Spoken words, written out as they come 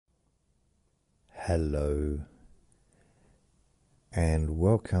Hello and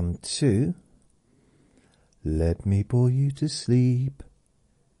welcome to Let Me Bore You to Sleep.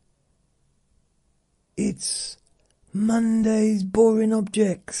 It's Monday's Boring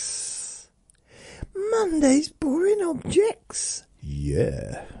Objects. Monday's Boring Objects.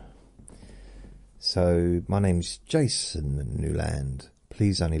 Yeah. So my name's Jason Newland.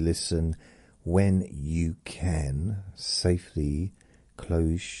 Please only listen when you can. Safely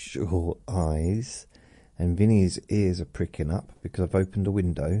close your eyes. And Vinny's ears are pricking up because I've opened a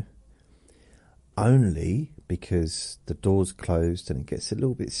window. Only because the door's closed and it gets a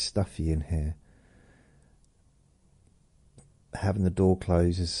little bit stuffy in here. Having the door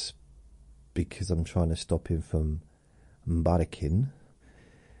closed is because I'm trying to stop him from barking.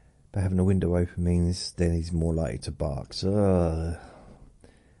 But having the window open means then he's more likely to bark. So,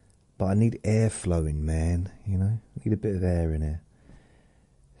 but I need air flowing, man. You know, I need a bit of air in here.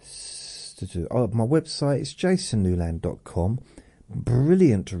 Oh, my website is jasonnewland.com.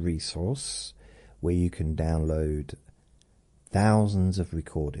 Brilliant resource where you can download thousands of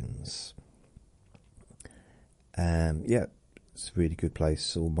recordings. Yeah, it's a really good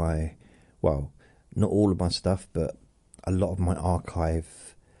place. All my, well, not all of my stuff, but a lot of my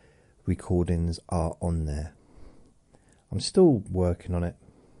archive recordings are on there. I'm still working on it.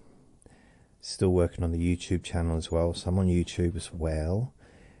 Still working on the YouTube channel as well. So I'm on YouTube as well.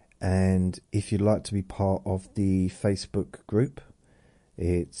 And if you'd like to be part of the Facebook group,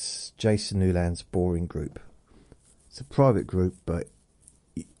 it's Jason Newland's Boring Group. It's a private group, but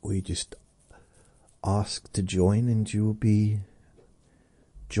we just ask to join and you will be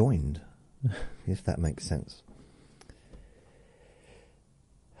joined, if that makes sense.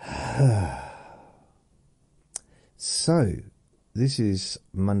 So, this is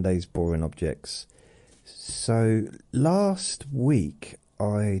Monday's Boring Objects. So, last week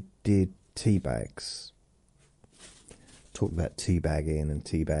I did tea bags. Talked about tea bagging and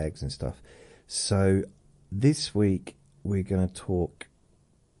tea bags and stuff. So this week we're going to talk,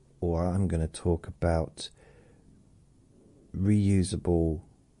 or I'm going to talk about reusable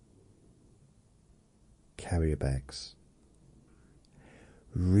carrier bags.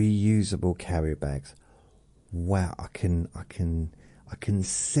 Reusable carrier bags. Wow, I can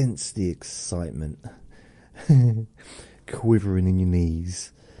sense the excitement quivering in your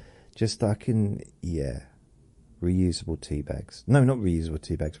knees. Reusable tea bags. No, not reusable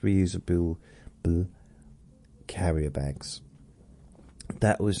tea bags. Reusable carrier bags.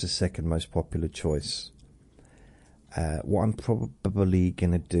 That was the second most popular choice. What I'm probably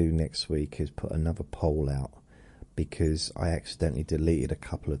going to do next week is put another poll out because I accidentally deleted a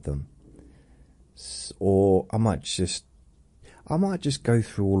couple of them. Or I might just go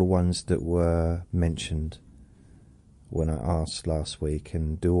through all the ones that were mentioned when I asked last week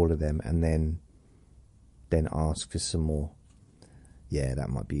and do all of them and then ask for some more. Yeah, that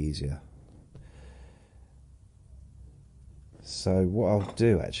might be easier. So what I'll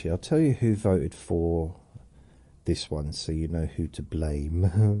do, actually, I'll tell you who voted for this one so you know who to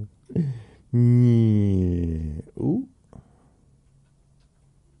blame. Yeah. Ooh.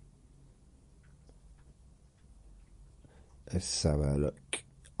 Let's have a look.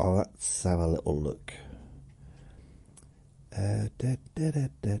 Oh, let's have a little look. Okay,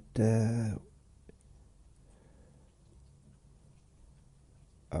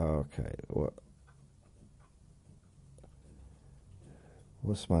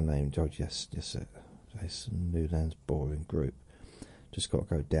 what's my name? Oh, yes, Jason Newland's Boring Group. Just got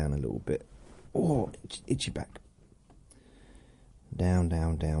to go down a little bit. Oh, itchy back. Down.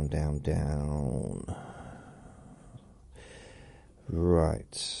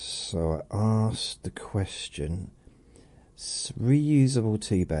 Right, so I asked the question. Reusable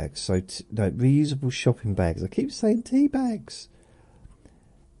tea bags. So, no, reusable shopping bags. I keep saying tea bags.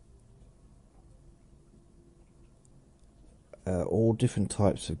 All different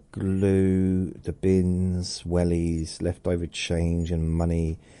types of glue, the bins, wellies, leftover change and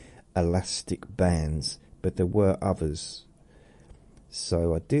money, elastic bands, but there were others.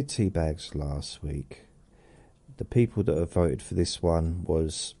 So I did tea bags last week. The people that have voted for this one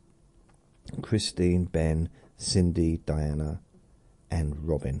was Christine, Ben, Cindy, Diana and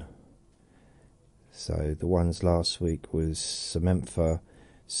Robin. So the ones last week was Samantha,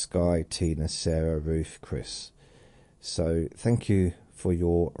 Sky, Tina, Sarah, Ruth, Chris. So thank you for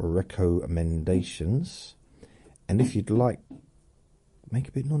your recommendations. And if you'd like, make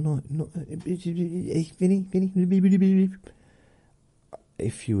a bit Vinny.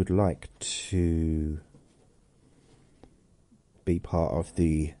 If you would like to be part of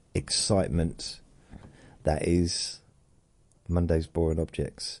the excitement that is Monday's Boring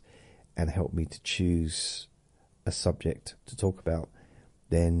Objects, and help me to choose a subject to talk about,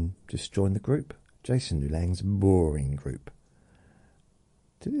 then just join the group. Jason Newlang's Boring Group.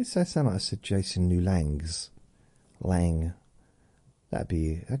 Did it sound like I said Jason Newlang's? Lang. That'd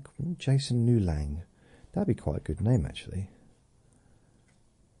be Jason Newlang. That'd be quite a good name, actually.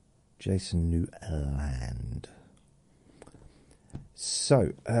 Jason Newland.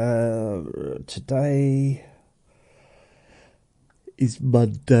 So, today is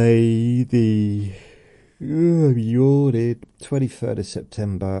Monday, the 23rd of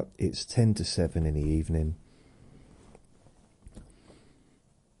September. It's 10 to 7 in the evening.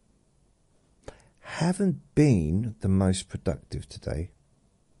 Haven't been the most productive today.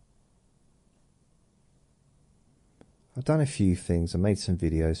 I've done a few things. I made some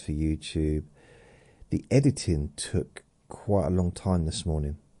videos for YouTube. The editing took quite a long time this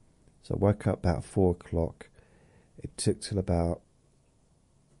morning. So I woke up about 4 o'clock. It took till about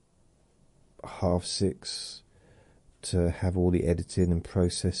 6:30 to have all the editing and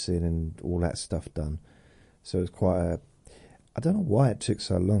processing and all that stuff done. So it was quite a... I don't know why it took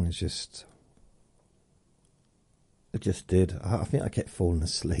so long. It just did. I think I kept falling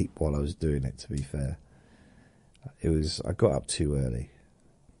asleep while I was doing it, to be fair. I got up too early.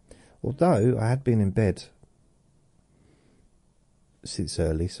 Although I had been in bed since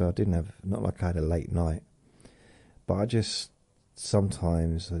early, so I didn't have, not like I had a late night. But I just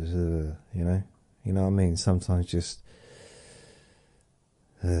sometimes, you know what I mean? Sometimes just,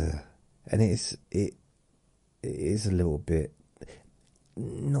 and it is a little bit,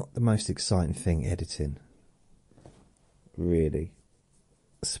 not the most exciting thing, editing. Really.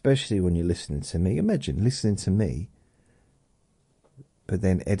 Especially when you're listening to me. Imagine listening to me, but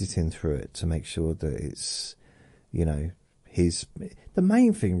then editing through it to make sure that it's, the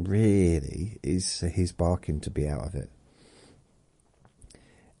main thing really is his barking to be out of it.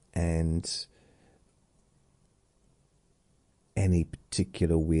 And any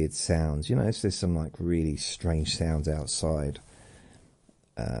particular weird sounds, if there's some like really strange sounds outside,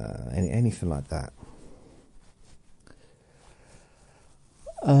 anything like that.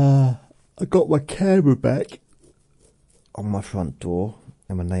 I got my camera back on my front door,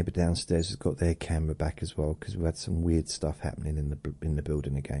 and my neighbour downstairs has got their camera back as well, because we had some weird stuff happening in the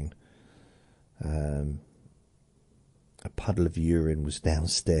building again. A puddle of urine was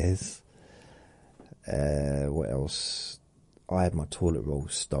downstairs. What else? I had my toilet roll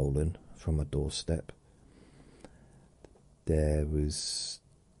stolen from my doorstep. There's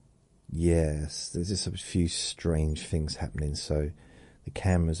just a few strange things happening, so the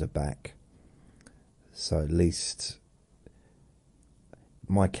cameras are back, so at least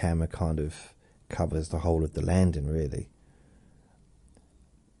my camera kind of covers the whole of the landing, really.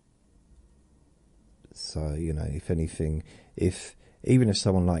 So, if anything, even if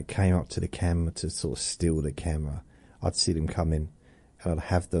someone like came up to the camera to sort of steal the camera, I'd see them come in, and I'd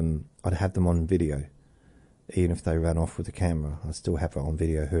have them on video. Even if they ran off with the camera, I'd still have it on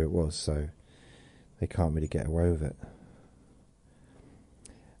video who it was, so they can't really get away with it.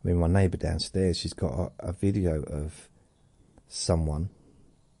 I mean, my neighbour downstairs, she's got a video of someone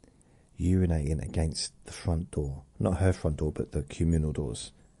urinating against the front door. Not her front door, but the communal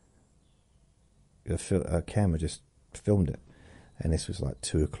doors. Her camera just filmed it. And this was like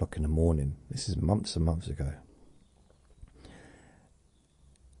 2 o'clock in the morning. This is months and months ago.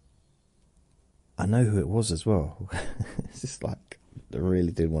 I know who it was as well. It's just like, I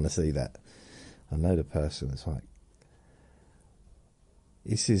really did want to see that. I know the person. It's like,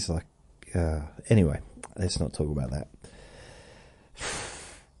 this is like, anyway, let's not talk about that.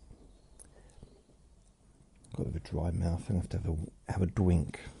 Got a bit of a dry mouth. I'm going to have a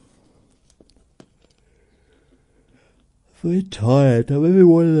drink. I'm very tired. I'm having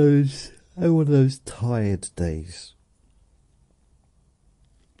one of those tired days.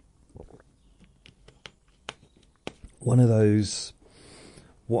 One of those,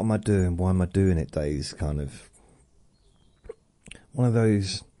 what am I doing? Why am I doing it days, kind of. One of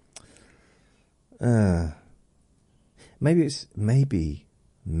those, maybe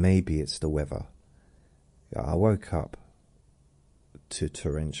it's the weather. I woke up to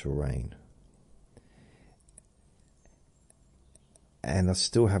torrential rain, and I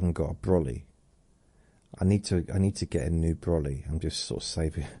still haven't got a brolly. I need to get a new brolly. I'm just sort of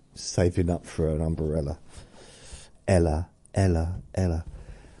saving up for an umbrella. Ella.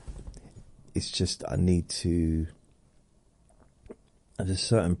 It's just there's a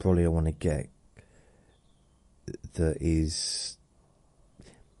certain brolly I want to get that is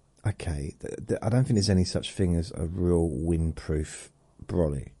okay. I don't think there's any such thing as a real windproof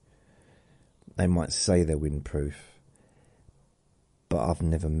brolly. They might say they're windproof, but I've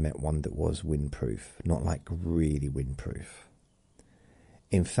never met one that was windproof, not like really windproof.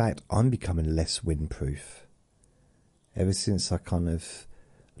 In fact, I'm becoming less windproof. Ever since I kind of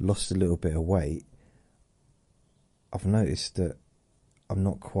lost a little bit of weight, I've noticed that I'm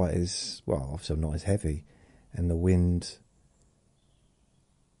not quite as, well, obviously I'm not as heavy, and the wind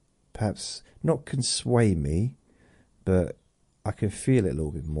perhaps not can sway me, but I can feel it a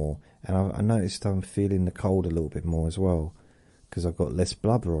little bit more. And I noticed I'm feeling the cold a little bit more as well, because I've got less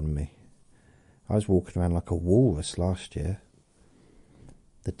blubber on me. I was walking around like a walrus last year,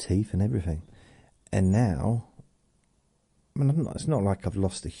 the teeth and everything. And now, I mean, it's not like I've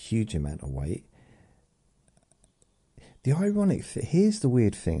lost a huge amount of weight. The ironic thing, here's the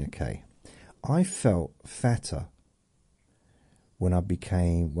weird thing, okay? I felt fatter when I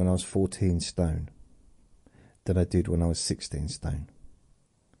was 14 stone than I did when I was 16 stone.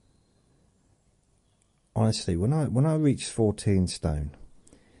 Honestly, when I reached 14 stone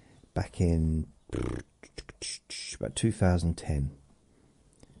back in about 2010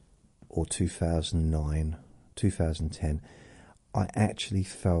 or 2009, 2010, I actually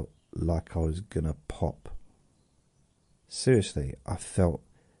felt like I was gonna pop. Seriously, I felt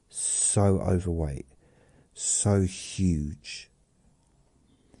so overweight, so huge.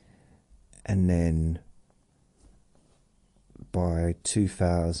 And then by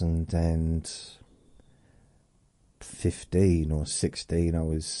 2015 or 16, I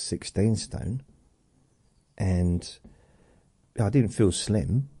was 16 stone. And I didn't feel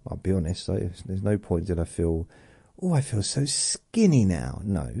slim, I'll be honest. There's no point did I feel, oh, I feel so skinny now.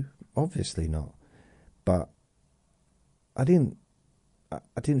 No, obviously not. But I didn't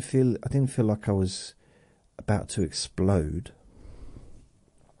feel like I was about to explode.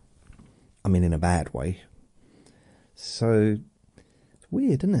 I mean, in a bad way. So it's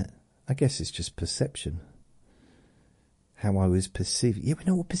weird, isn't it? I guess it's just perception. How I was perceived. Yeah, we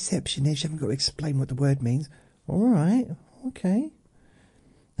know what perception is. You haven't got to explain what the word means. All right, okay.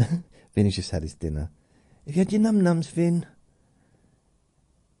 Vinny's just had his dinner. Have you had your num-nums, Vin?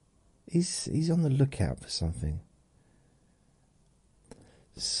 He's on the lookout for something.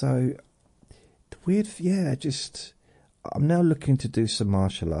 So, the weird, yeah, just, I'm now looking to do some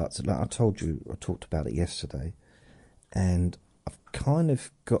martial arts. Like I told you, I talked about it yesterday, and I've kind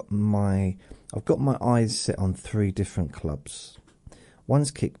of got my eyes set on 3 different clubs.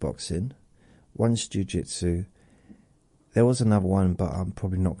 One's kickboxing, one's jiu-jitsu. There was another one, but I'm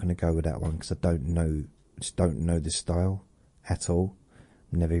probably not going to go with that one because I just don't know the style at all.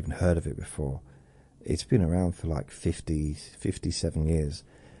 Never even heard of it before. It's been around for like 57 years,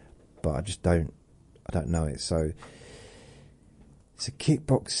 but I don't know it. So it's a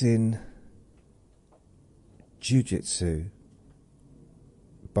kickboxing, jiu-jitsu,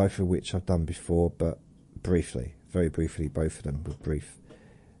 both of which I've done before, but briefly, very briefly, both of them were brief,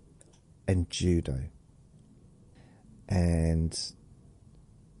 and judo. And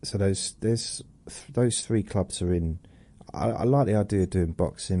so those 3 clubs are in. I like the idea of doing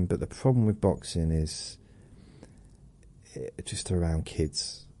boxing, but the problem with boxing is just around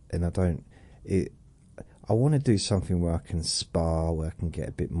kids, and I want to do something where I can spar, where I can get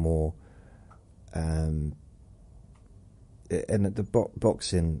a bit more. And at the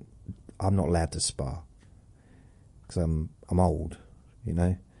boxing, I'm not allowed to spar because I'm old, you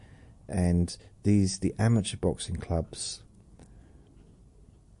know. And the amateur boxing clubs,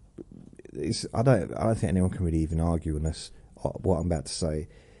 I don't think anyone can really even argue on this, what I'm about to say.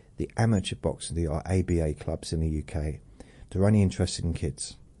 The amateur boxing, the ABA clubs in the UK, they're only interested in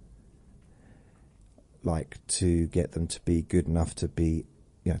kids, like to get them to be good enough to be,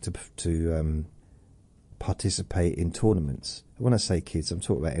 you know, to participate in tournaments. When I say kids, I'm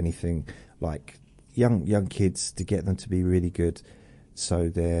talking about anything like young kids, to get them to be really good, so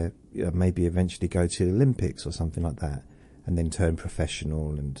they're, you know, maybe eventually go to the Olympics or something like that, and then turn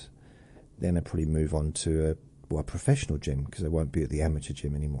professional, and then they'll probably move on to a professional gym, because they won't be at the amateur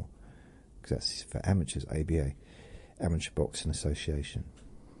gym anymore, because that's for amateurs, ABA, Amateur Boxing Association.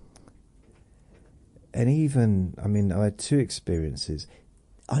 And even, I mean, I had 2 experiences.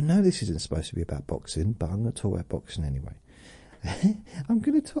 I know this isn't supposed to be about boxing, but I'm going to talk about boxing anyway. I'm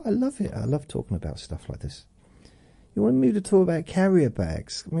going to talk, I love it. I love talking about stuff like this. You want me to talk about carrier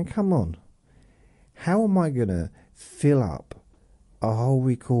bags? I mean, come on. How am I going to fill up a whole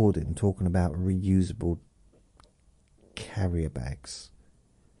recording talking about reusable carrier bags?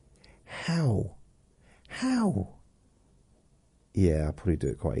 How? Yeah, I'll probably do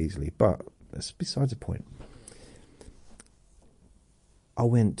it quite easily, but that's besides the point. I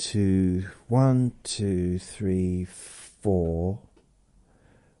went to 4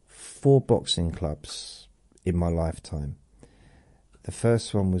 boxing clubs in my lifetime. The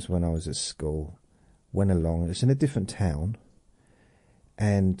first one was when I was at school. Went along. It was in a different town.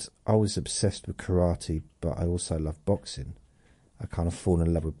 And I was obsessed with karate, but I also loved boxing. I kind of fallen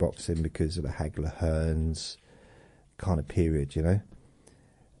in love with boxing because of the Hagler Hearns kind of period, you know,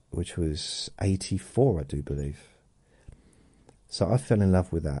 which was 84, I do believe. So I fell in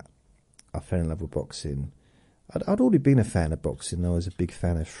love with that. I fell in love with boxing. I'd already been a fan of boxing. I was a big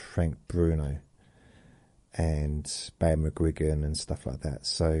fan of Frank Bruno and Barry McGuigan and stuff like that.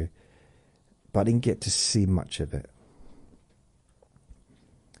 So, but I didn't get to see much of it.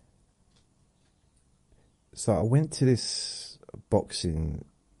 So I went to this boxing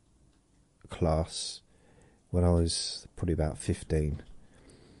class when I was probably about 15.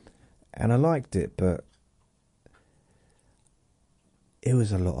 And I liked it, but it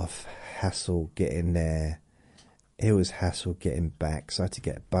was a lot of hassle getting there. It was hassle getting back. So I had to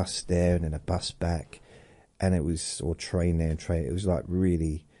get a bus there and then a bus back. And it was, or train there and train. It was like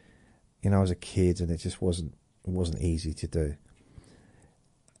really, you know, I was a kid and it just wasn't easy to do.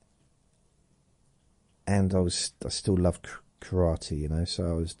 And I still loved karate, you know, so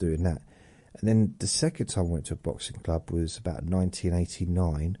I was doing that. And then the second time I went to a boxing club was about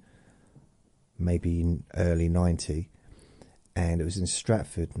 1989, maybe early 90, and it was in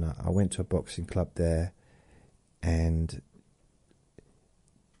Stratford. And I went to a boxing club there, and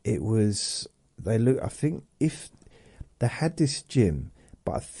it was, I think if they had this gym,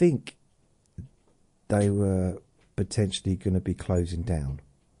 but I think they were potentially going to be closing down.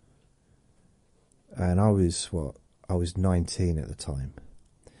 And I was 19 at the time.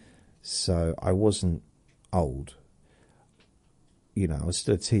 So I wasn't old. You know, I was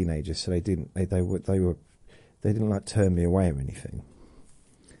still a teenager, so they didn't like turn me away or anything.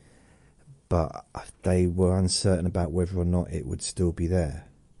 But they were uncertain about whether or not it would still be there.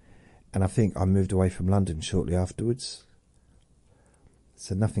 And I think I moved away from London shortly afterwards.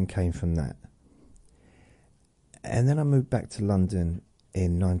 So nothing came from that. And then I moved back to London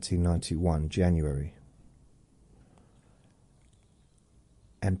in 1991, January.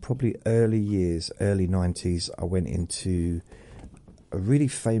 And probably early 90s, I went into a really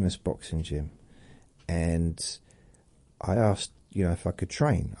famous boxing gym. And I asked, you know, if I could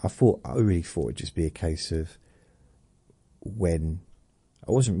train. I really thought it'd just be a case of when.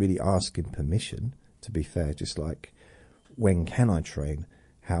 I wasn't really asking permission, to be fair, just like, when can I train?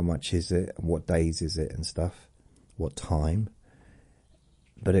 How much is it? And what days is it and stuff? What time?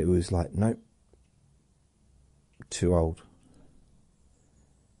 But it was like, nope, too old.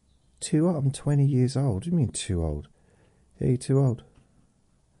 Too old? I'm 20 years old. What do you mean too old? Yeah, you're too old.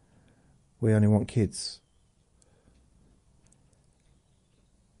 We only want kids.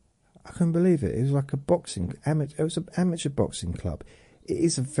 I couldn't believe it. It was like it was an amateur boxing club. It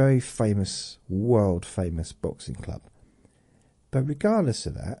is a very famous, world famous boxing club. But regardless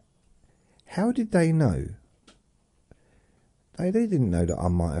of that, how did they know? They didn't know that I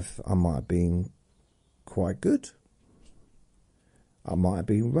might have been quite good. I might have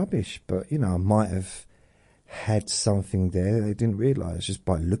been rubbish, but, you know, I might have had something there they didn't realise just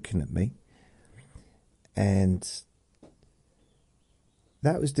by looking at me. And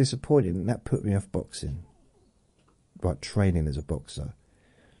that was disappointing, and that put me off boxing. Like training as a boxer.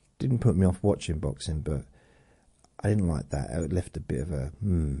 Didn't put me off watching boxing, but I didn't like that. It left a bit of a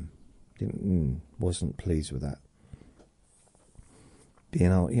wasn't pleased with that.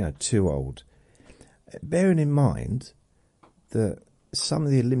 Being old, you know, too old. Bearing in mind that some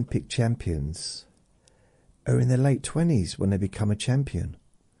of the Olympic champions are in their late 20s when they become a champion,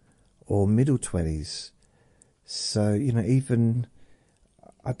 or middle 20s. So, you know, even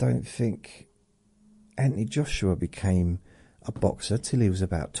I don't think Anthony Joshua became a boxer till he was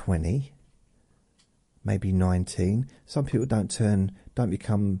about 20, maybe 19. Some people don't go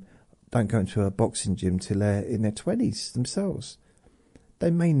into a boxing gym till they're in their 20s themselves. They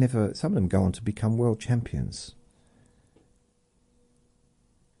may never, some of them go on to become world champions.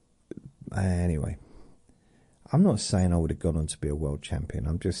 Anyway, I'm not saying I would have gone on to be a world champion.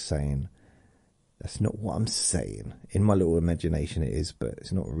 I'm just saying that's not what I'm saying. In my little imagination it is, but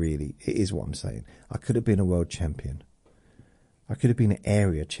it's not really. It is what I'm saying. I could have been a world champion. I could have been an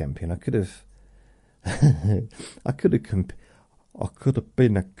area champion. I could have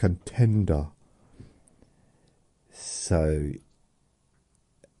been a contender. So,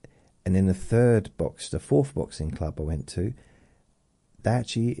 and then the fourth boxing club I went to,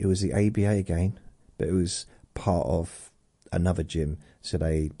 it was the ABA again, but it was part of another gym. So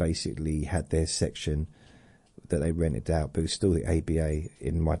they basically had their section that they rented out, but it was still the ABA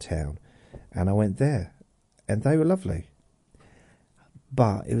in my town. And I went there, and they were lovely.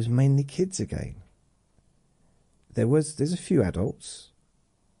 But it was mainly kids again. there's a few adults,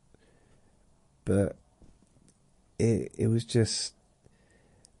 but it was just,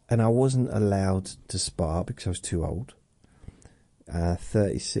 and I wasn't allowed to spar because I was too old.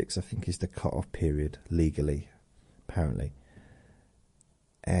 36, I think, is the cut-off period legally, apparently.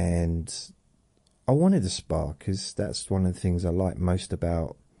 And I wanted to spar because that's one of the things I liked most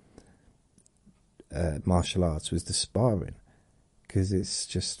about martial arts, was the sparring, because it's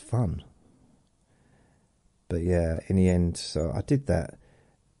just fun. But yeah, in the end, so I did that,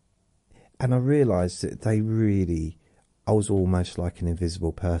 and I realised that I was almost like an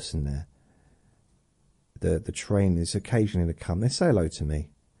invisible person there. The trainers occasionally come, they say hello to me,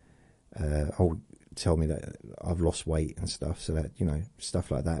 tell me that I've lost weight and stuff, so that,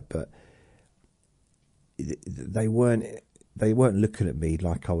 stuff like that. But they weren't looking at me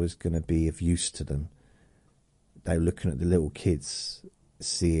like I was going to be of use to them. They were looking at the little kids,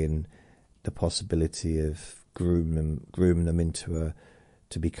 seeing the possibility of grooming them to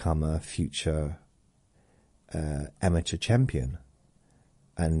become a future amateur champion,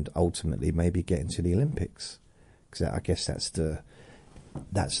 and ultimately maybe get into the Olympics, because I guess that's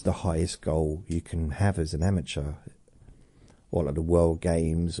the highest goal you can have as an amateur, or like the World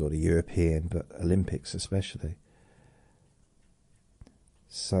Games or the European, but Olympics especially.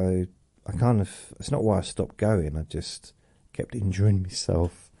 So it's not why I stopped going, I just kept injuring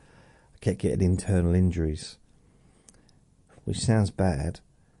myself. I kept getting internal injuries, which sounds bad,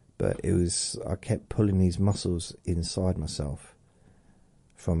 but I kept pulling these muscles inside myself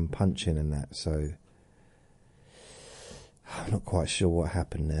from punching and that, so I'm not quite sure what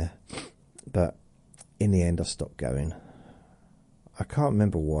happened there. But in the end I stopped going. I can't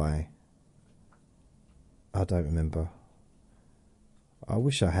remember why. I don't remember. I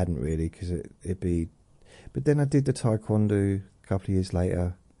wish I hadn't really, because it'd be... But then I did the taekwondo a couple of years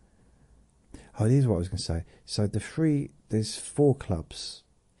later. Oh, here's what I was going to say. So there's 4 clubs.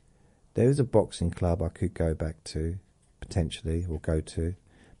 There is a boxing club I could go back to, potentially, or go to,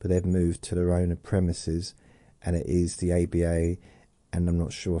 but they've moved to their own premises, and it is the ABA, and I'm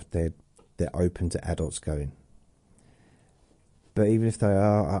not sure if they're open to adults going. But even if they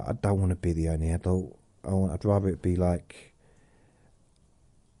are, I don't want to be the only adult. I'd rather it be like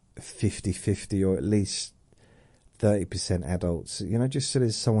 50-50, or at least 30% adults, just so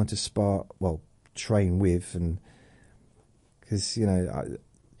there's someone to train with. And because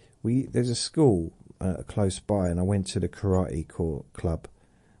there's a school close by, and I went to the karate club,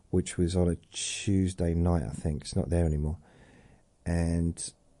 which was on a Tuesday night, I think. It's not there anymore. And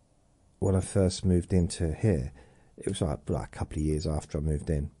when I first moved into here, it was like a couple of years after I moved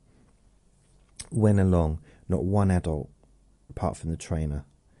in, went along, not one adult apart from the trainer,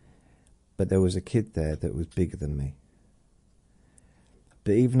 but there was a kid there that was bigger than me.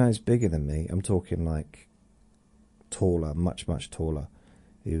 But even though he's bigger than me, I'm talking like taller, much, much taller.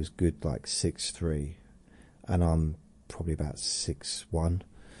 He was good, like 6'3", and I'm probably about 6'1".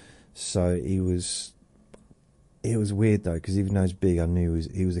 So it was weird though, because even though he's big, I knew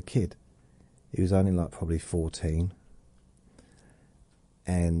he was a kid. He was only like probably 14,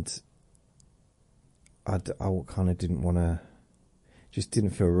 and I kind of didn't want to, just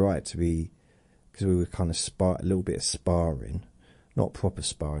didn't feel right to be, because we were kind of a little bit of sparring, not proper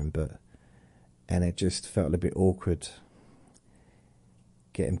sparring, and it just felt a bit awkward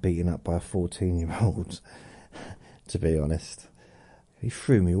getting beaten up by a 14-year-old, to be honest. He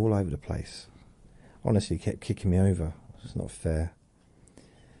threw me all over the place. Honestly, he kept kicking me over. It's not fair.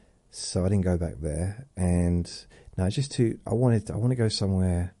 So I didn't go back there. And no, I want to go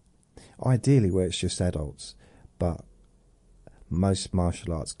somewhere, ideally where it's just adults. But most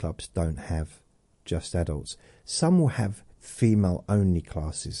martial arts clubs don't have just adults. Some will have female-only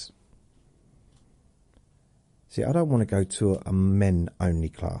classes. See, I don't want to go to a men-only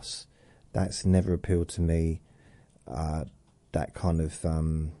class. That's never appealed to me. That kind of,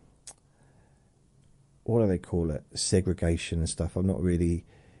 what do they call it? Segregation and stuff. I'm not really,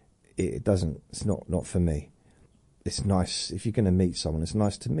 it's not for me. It's nice, if you're going to meet someone, it's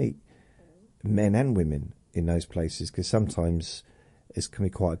nice to meet men and women in those places, because sometimes it can be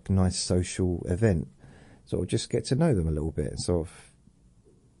quite a nice social event. Sort of just get to know them a little bit. Sort of,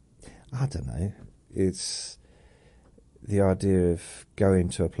 I don't know. It's the idea of going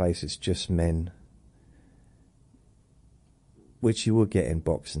to a place that's just men, which you will get in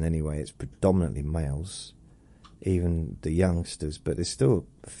boxing anyway. It's predominantly males, even the youngsters, but there's still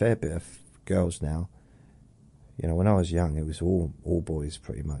a fair bit of girls now. When I was young, it was all boys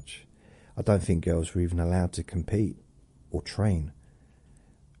pretty much. I don't think girls were even allowed to compete or train,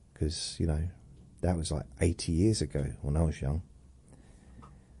 because, that was like 80 years ago when I was young.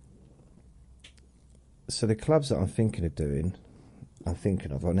 So the clubs that I'm thinking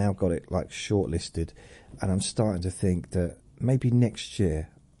of, I've now got it like shortlisted, and I'm starting to think that maybe next year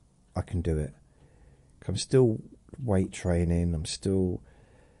I can do it. I'm still weight training, I'm still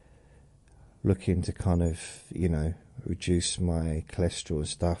looking to kind of, reduce my cholesterol and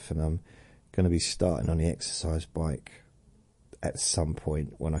stuff, and I'm going to be starting on the exercise bike at some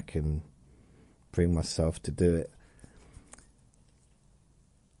point when I can bring myself to do it.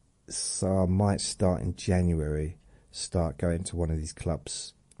 So I might start in January, start going to one of these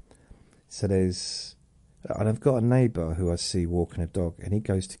clubs. So and I've got a neighbour who I see walking a dog, and he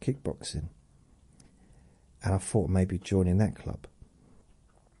goes to kickboxing. And I thought maybe joining that club.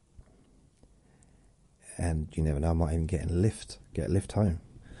 And you never know, I might even get a lift home.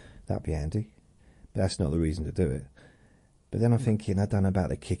 That'd be handy. But that's not the reason to do it. But then I'm thinking, I don't know about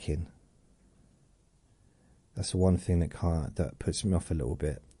the kicking. That's the one thing that puts me off a little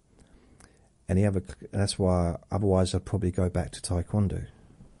bit. And that's why, otherwise I'd probably go back to Taekwondo.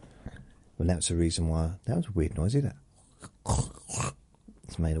 And that's the reason why. That was a weird noise, isn't it?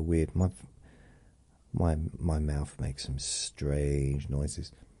 It's made a weird. My mouth makes some strange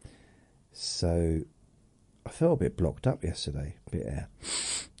noises. So I felt a bit blocked up yesterday, and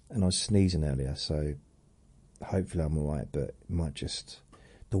I was sneezing earlier. So hopefully I'm alright. But it might just,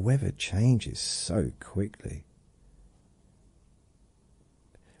 the weather changes so quickly.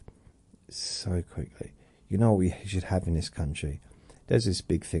 So quickly. You know what we should have in this country? There's this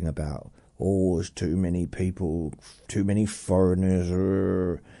big thing about, there's too many people, too many foreigners.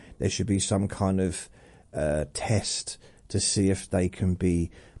 There should be some kind of test to see if they can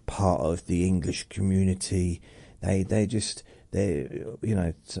be part of the English community.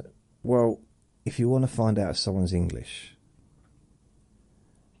 Well, if you want to find out if someone's English,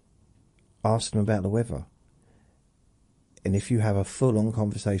 ask them about the weather. And if you have a full-on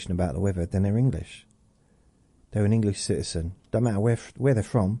conversation about the weather, then they're English. They're an English citizen. Don't matter where they're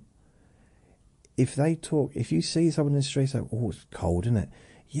from. If you see someone in the street say, it's cold, isn't it?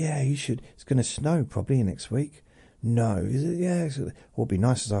 Yeah, you should. It's going to snow probably next week. No, is it? Yeah, it'll be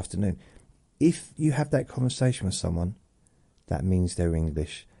nice this afternoon. If you have that conversation with someone, that means they're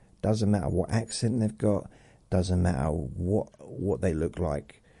English. Doesn't matter what accent they've got. Doesn't matter what they look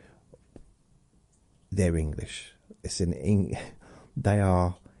like. They're English. They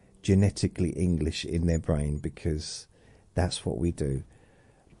are genetically English in their brain, because that's what we do.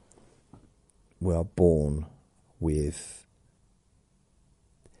 We are born with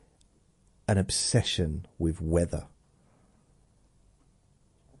an obsession with weather.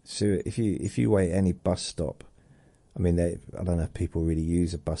 So if you wait at any bus stop, I mean, I don't know if people really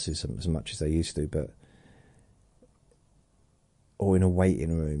use the buses as much as they used to, but or in a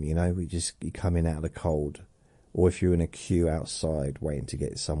waiting room, you come in out of the cold, or if you're in a queue outside waiting to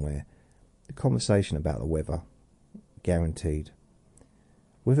get somewhere, the conversation about the weather, guaranteed,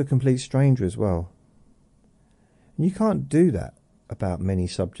 with a complete stranger as well. And you can't do that about many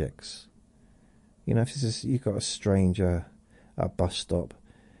subjects. If you've got a stranger at a bus stop,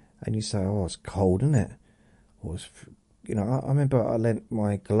 and you say, it's cold, isn't it? Or I remember I lent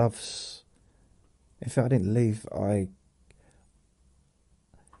my gloves. In fact, I didn't leave. I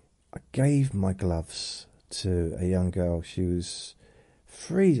gave my gloves to a young girl. She was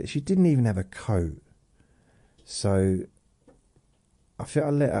freezing. She didn't even have a coat. So I think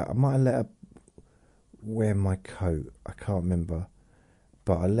I might have let her wear my coat. I can't remember.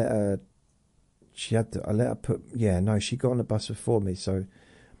 But I let her, she got on the bus before me, so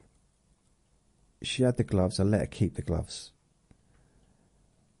she had the gloves. I let her keep the gloves.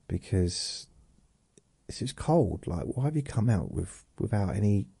 Because it's cold. Like, why have you come out without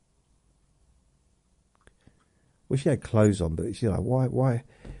any... Well, she had clothes on, but she's like, why?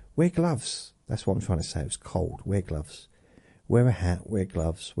 Wear gloves. That's what I'm trying to say. It was cold. Wear gloves. Wear a hat. Wear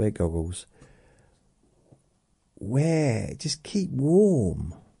gloves. Wear goggles. Just keep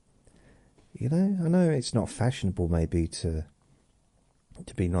warm. I know it's not fashionable maybe to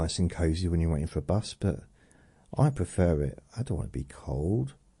be nice and cosy when you're waiting for a bus, but I prefer it. I don't want to be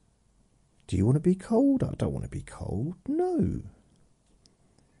cold. Do you want to be cold? I don't want to be cold. No.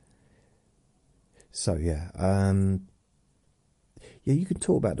 So yeah, you can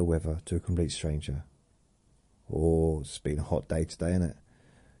talk about the weather to a complete stranger. It's been a hot day today, isn't it?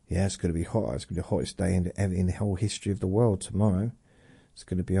 Yeah, it's going to be hot. It's going to be the hottest day in the whole history of the world tomorrow. It's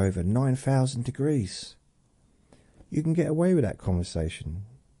going to be over 9,000 degrees. You can get away with that conversation.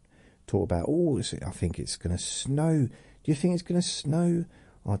 Talk about, I think it's going to snow. Do you think it's going to snow?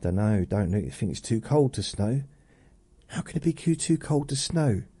 I don't know. Don't you think it's too cold to snow? How can it be too cold to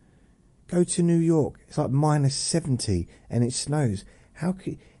snow? Go to New York. It's like -70 and it snows. How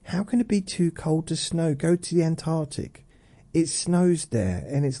How can it be too cold to snow? Go to the Antarctic. It snows there,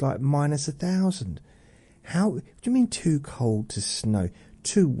 and it's like -1,000. How do you mean too cold to snow?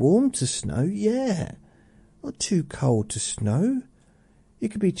 Too warm to snow? Yeah. Not too cold to snow. It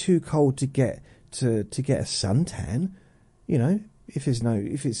could be too cold to get a suntan, you know.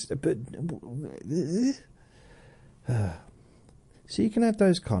 So you can have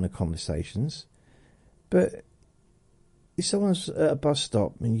those kind of conversations, but if someone's at a bus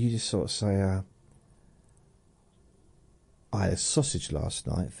stop and you just sort of say, I had a sausage last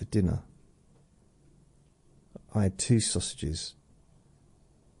night for dinner. I had 2 sausages.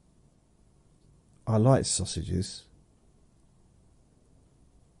 I like sausages.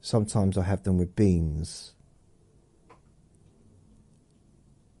 Sometimes I have them with beans.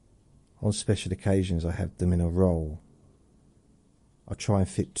 On special occasions I have them in a roll. I try and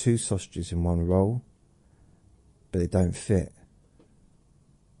fit 2 sausages in one roll, but they don't fit.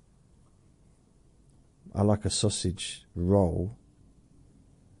 I like a sausage roll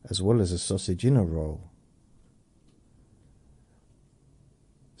as well as a sausage in a roll.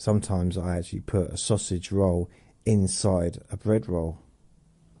 Sometimes I actually put a sausage roll inside a bread roll.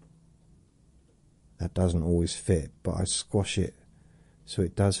 That doesn't always fit, but I squash it so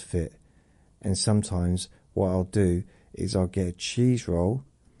it does fit. And sometimes what I'll do is I'll get a cheese roll,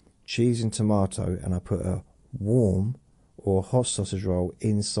 cheese and tomato, and I put a warm or hot sausage roll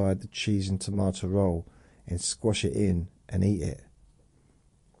inside the cheese and tomato roll and squash it in and eat it.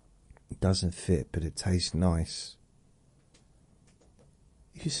 It doesn't fit, but it tastes nice.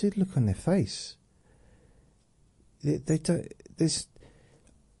 You see the look on their face. They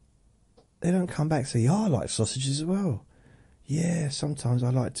don't come back and say, "Yeah, I like sausages as well. Yeah, sometimes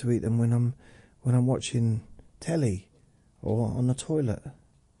I like to eat them when I'm watching telly or on the toilet."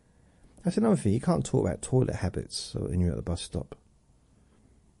 That's another thing. You can't talk about toilet habits when you're at the bus stop.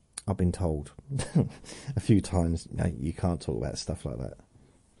 I've been told a few times, no, you can't talk about stuff like that.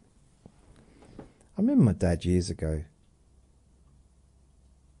 I remember my dad years ago.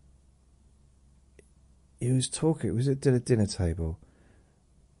 He was talking. It was at a dinner table.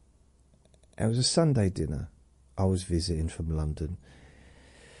 It was a Sunday dinner. I was visiting from London.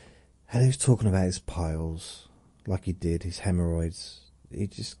 And he was talking about his piles, like he did, his hemorrhoids. I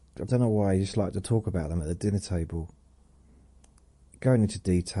don't know why, he just liked to talk about them at the dinner table. Going into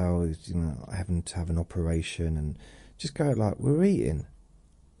detail, you know, having to have an operation and just go like, we're eating.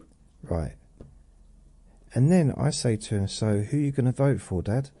 Right. And then I say to him, "So who are you going to vote for,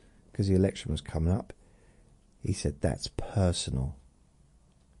 Dad?" Because the election was coming up. He said, "That's personal.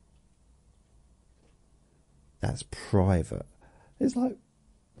 That's private." It's like,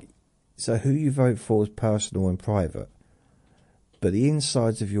 so who you vote for is personal and private, but the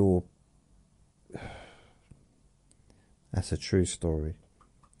insides of your... That's a true story.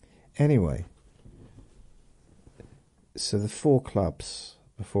 Anyway, so the 4 clubs,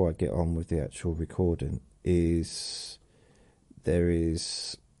 before I get on with the actual recording, is... There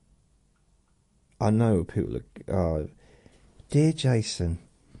is... I know people are... Dear Jason,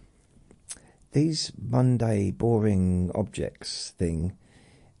 these Monday boring objects thing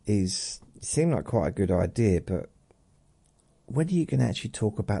seem like quite a good idea, but when are you going to actually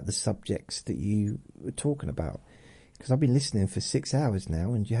talk about the subjects that you were talking about? Because I've been listening for 6 hours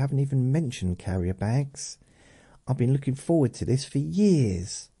now and you haven't even mentioned carrier bags. I've been looking forward to this for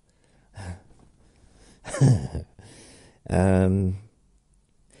years.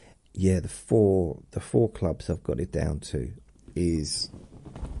 Yeah, the four clubs I've got it down to is...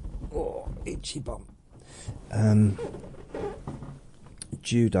 Oh, itchy bum.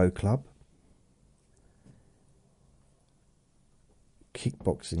 Judo club,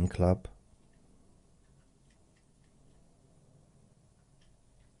 kickboxing club,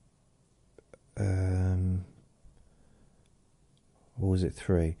 what was it,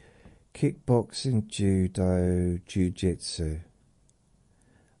 3? Kickboxing, judo, jiu-jitsu.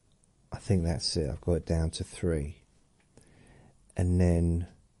 I think that's it. I've got it down to 3. And then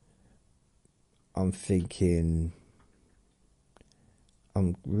I'm thinking,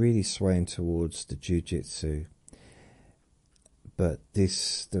 I'm really swaying towards the jiu-jitsu, but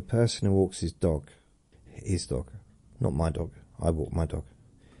the person who walks his dog, not my dog, I walk my dog,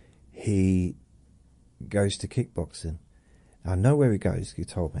 he goes to kickboxing. I know where he goes, he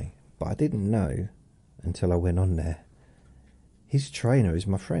told me, but I didn't know until I went on there. His trainer is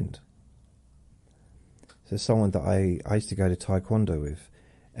my friend. So someone that I used to go to taekwondo with,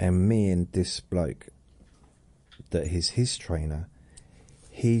 and me and this bloke that is his trainer,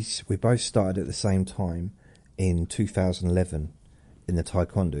 we both started at the same time in 2011 in the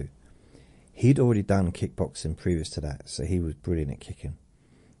taekwondo. He'd already done kickboxing previous to that, so he was brilliant at kicking.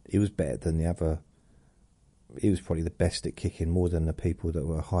 he was better than the other. He was probably the best at kicking, more than the people that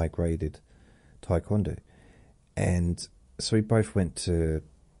were high graded taekwondo. And so we both went to,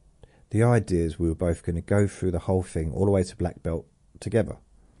 the idea is we were both going to go through the whole thing all the way to black belt together.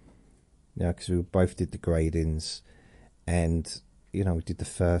 Because we both did the gradings, and we did the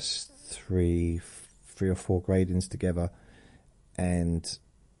first three or four gradings together, and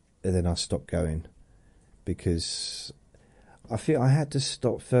then I stopped going because I feel I had to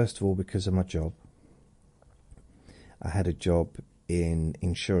stop, first of all, because of my job. I had a job in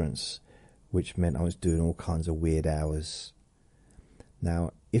insurance, which meant I was doing all kinds of weird hours.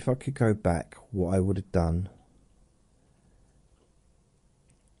 Now, if I could go back, what I would have done,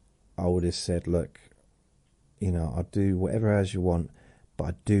 I would have said, look, I'll do whatever hours you want, but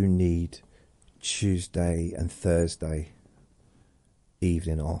I do need Tuesday and Thursday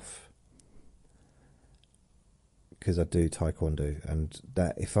evening off, because I do taekwondo, and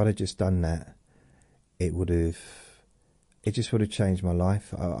that if I'd have just done that, it just would have changed my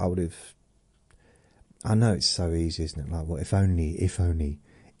life. I would have. I know it's so easy, isn't it? Like, well, if only,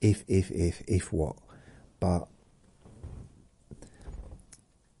 if what? But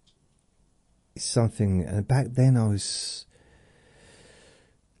it's something. And back then, I was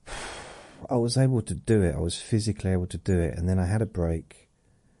able to do it. I was physically able to do it, and then I had a break.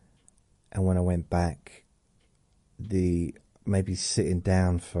 And when I went back, maybe sitting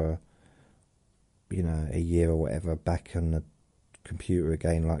down for a year or whatever back on the computer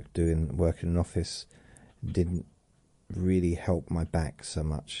again, like working in an office, didn't really help my back so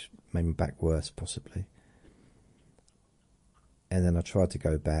much, made my back worse possibly. And then I tried to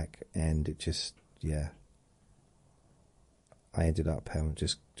go back, and it just, I ended up having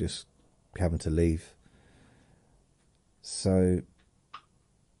just having to leave. So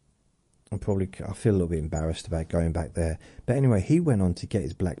I feel a little bit embarrassed about going back there. But anyway, he went on to get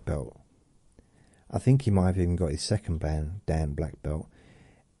his black belt. I think he might have even got his second Dan black belt.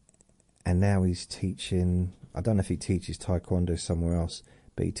 And now he's teaching, I don't know if he teaches taekwondo somewhere else,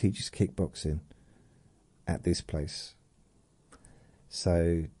 but he teaches kickboxing at this place.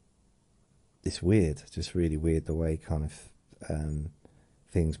 So it's weird, just really weird the way kind of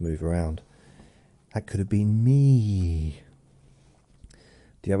things move around. That could have been me.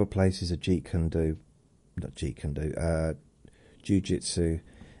 The other place is a Jiu-Jitsu,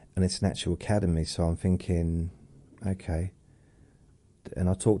 and it's an actual academy, so I'm thinking, okay. And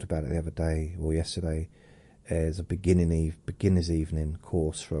I talked about it the other day, or yesterday, as a beginner's evening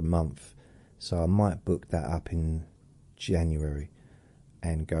course for a month. So I might book that up in January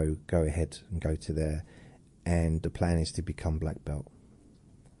and go ahead and go to there. And the plan is to become black belt.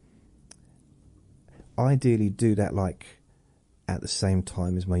 Ideally do that at the same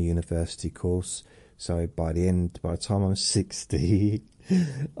time as my university course. So by the time I'm 60,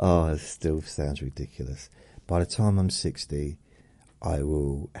 it still sounds ridiculous. By the time I'm 60, I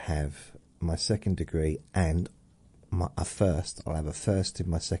will have my second degree and I'll have a first in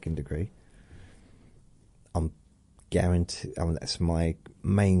my second degree. I'm guaranteed, that's my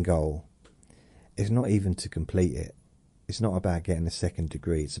main goal. It's not even to complete it. It's not about getting a second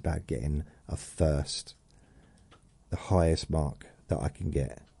degree, it's about getting a first. The highest mark that I can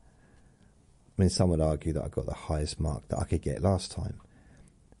get. I mean, some would argue that I got the highest mark that I could get last time,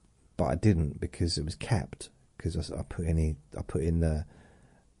 but I didn't, because it was capped. Because I put in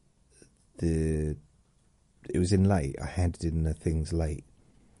it was in late. I handed in the things late,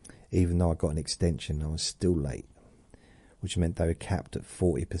 even though I got an extension. I was still late, which meant they were capped at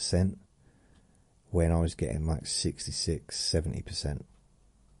 40% when I was getting 66, 70%.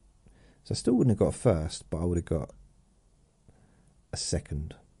 So I still wouldn't have got a first, but I would have got a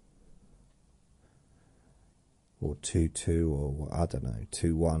second, or 2-2, or I don't know,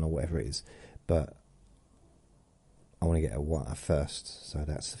 2-1, or whatever it is. But I want to get a first, so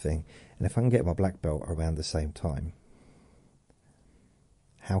that's the thing. And if I can get my black belt around the same time,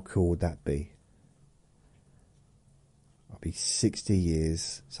 how cool would that be? I'll be 60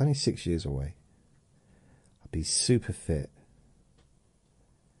 years, it's only 6 years away. I'll be super fit.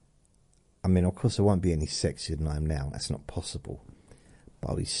 I mean, of course I won't be any sexier than I am now, that's not possible. But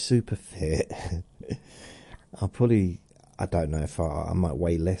I'll be super fit. I don't know if I might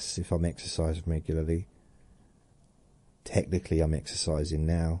weigh less if I'm exercising regularly. Technically I'm exercising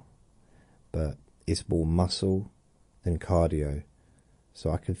now, but it's more muscle than cardio, so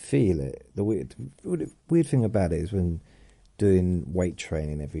I can feel it. The weird thing about it is when doing weight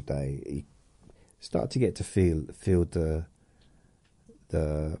training every day, you start to get to feel the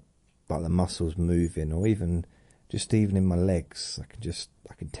muscles moving, or even in my legs. I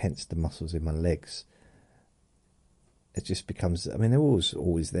can tense the muscles in my legs, it just becomes, I mean, they're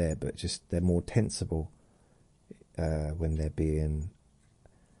always there, but just they're more tensible when they're being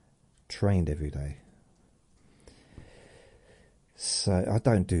trained every day. So I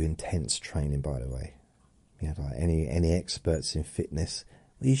don't do intense training, by the way. You know, like any experts in fitness,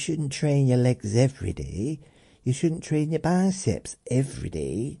 well, you shouldn't train your legs every day. You shouldn't train your biceps every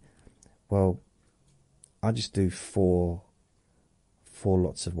day. Well, I just do four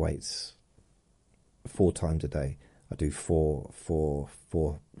lots of weights 4 times a day. I do four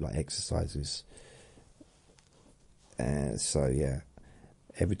like exercises. And so yeah,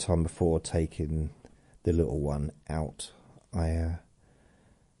 every time before taking the little one out, I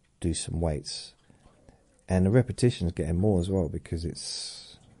do some weights, and the repetition's getting more as well, because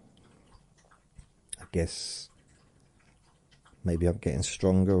it's, I guess maybe I'm getting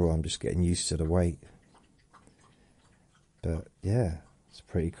stronger, or I'm just getting used to the weight. But yeah, it's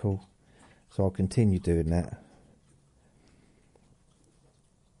pretty cool. So I'll continue doing that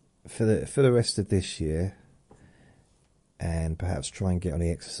for the rest of this year, and perhaps try and get on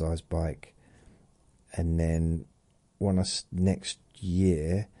the exercise bike. And then next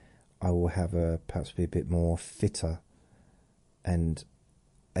year, I will have perhaps be a bit more fitter and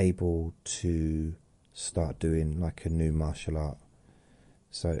able to start doing like a new martial art.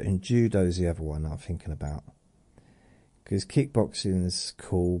 So, and judo's the other one I'm thinking about, because kickboxing is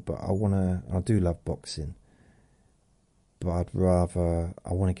cool, but I do love boxing, but I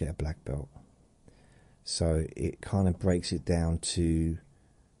want to get a black belt. So it kind of breaks it down to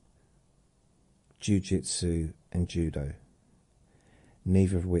jiu-jitsu and judo,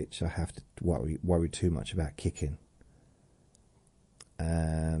 neither of which I have to worry too much about kicking.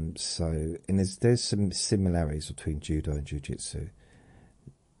 So, and there's some similarities between judo and jiu-jitsu.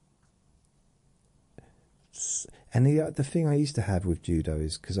 And the thing I used to have with judo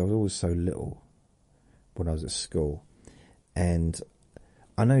is, because I was always so little when I was at school, and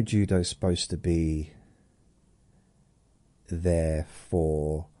I know judo is supposed to be there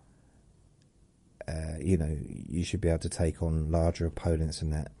for, you know, you should be able to take on larger opponents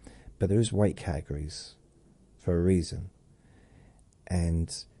and that, but there is weight categories for a reason.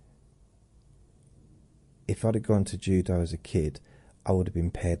 And if I'd have gone to judo as a kid, I would have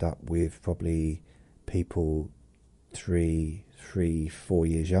been paired up with probably people 3, 4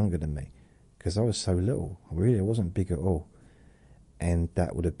 years younger than me, because I was so little. I wasn't big at all. And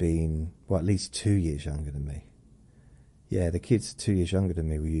that would have been, well, at least 2 years younger than me. Yeah, the kids 2 years younger than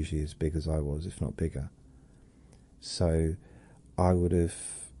me were usually as big as I was, if not bigger. So I would have,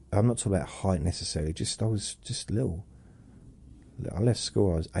 I'm not talking about height necessarily, I was just little. I left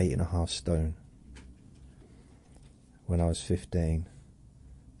school, I was 8.5 stone. When I was 15,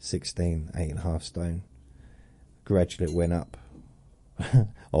 16, 8.5 stone. Gradually it went up.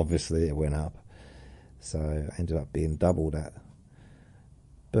 Obviously it went up. So I ended up being double that.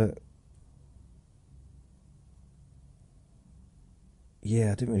 But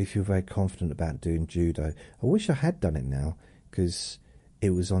yeah, I didn't really feel very confident about doing judo. I wish I had done it now, because it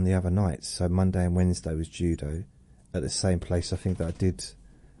was on the other nights. So Monday and Wednesday was judo at the same place, I think, that I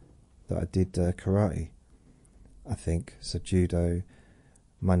did karate. I think so. Judo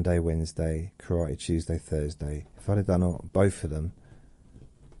Monday, Wednesday, karate Tuesday, Thursday. If I'd have done both of them,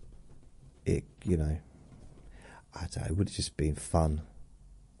 it, you know, I don't know, it would have just been fun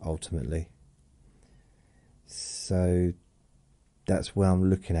ultimately. So that's where I'm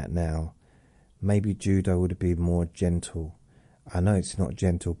looking at now. Maybe judo would have been more gentle. I know it's not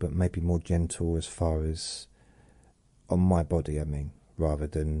gentle, but maybe more gentle as far as on my body, I mean, rather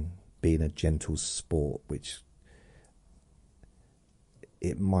than being a gentle sport, which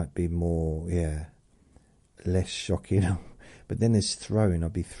it might be more, yeah, less shocking. But then there's throwing, I'll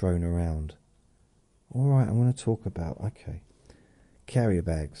be thrown around. Alright, I'm going to talk about, okay, carrier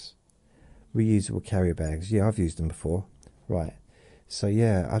bags. Reusable carrier bags. Yeah, I've used them before. Right. So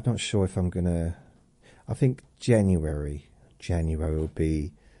yeah, I'm not sure if I'm going to, I think January will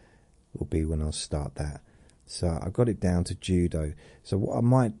be when I'll start that. So I got it down to judo. So what I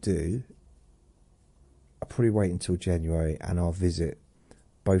might do, I'll probably wait until January and I'll visit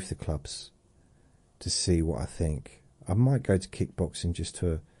both the clubs to see what I think. I might go to kickboxing just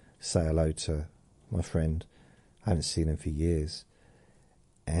to say hello to my friend. I haven't seen him for years.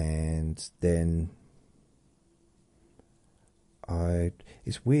 And then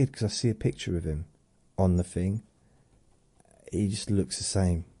it's weird because I see a picture of him on the thing. He just looks the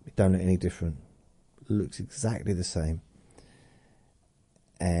same. It don't look any different. Looks exactly the same.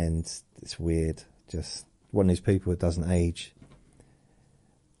 And it's weird. Just one of these people that doesn't age.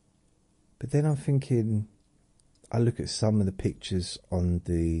 But then I'm thinking, I look at some of the pictures on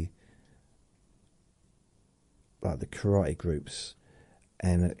the like the karate groups,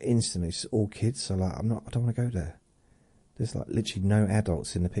 and instantly it's all kids. So like, I don't want to go there. There's like literally no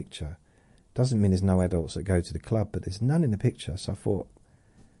adults in the picture. Doesn't mean there's no adults that go to the club, but there's none in the picture. So I thought,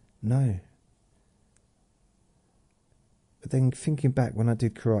 no. But then thinking back when I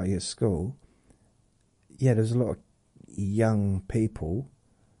did karate at school, yeah, there was a lot of young people,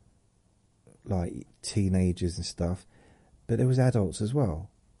 like teenagers and stuff, but there was adults as well.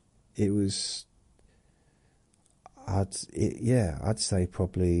 It was, I'd say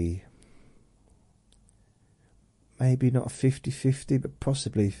probably maybe not 50-50, but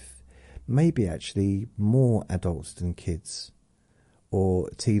possibly maybe actually more adults than kids, or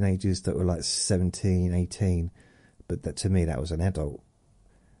teenagers that were like 17, 18, but that to me that was an adult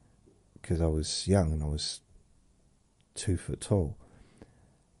because I was young and I was 2 foot tall.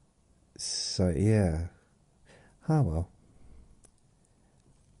 So yeah, well,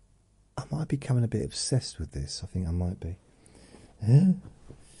 I might be becoming a bit obsessed with this. I think I might be.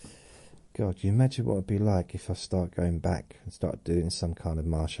 God, you imagine what it'd be like if I start going back and start doing some kind of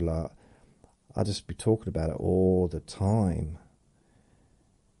martial art. I'd just be talking about it all the time.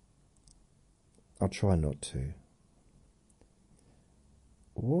 I'll try not to.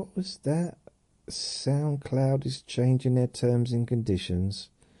 What was that? SoundCloud is changing their terms and conditions.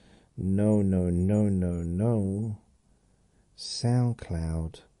 No.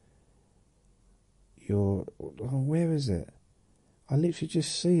 SoundCloud. Where is it? I literally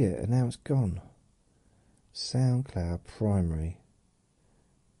just see it and now it's gone. SoundCloud primary.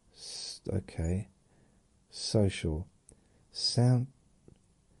 Okay. Social. Sound.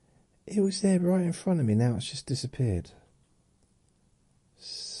 It was there right in front of me. Now it's just disappeared.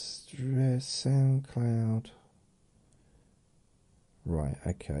 SoundCloud. Right,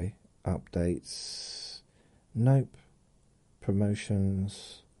 okay. Updates. Nope.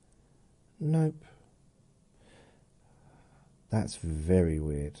 Promotions. Nope. That's very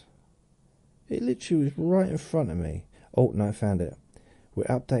weird. It literally was right in front of me. Oh, no, I found it. We're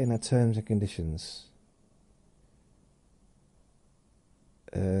updating our terms and conditions.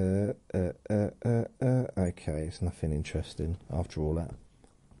 Okay, it's nothing interesting after all that.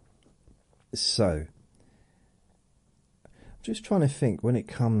 So, I'm just trying to think when it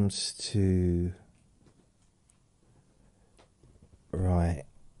comes to... Right,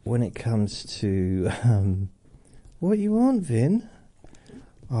 when it comes to... what you want, Vin?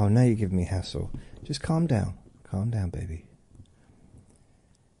 Oh, now you're giving me hassle. Just calm down. Calm down, baby.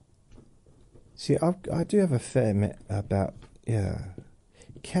 See, I do have a fair bit about,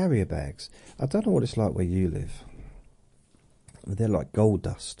 carrier bags. I don't know what it's like where you live. They're like gold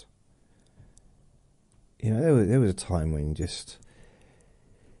dust. You know, there was a time when you just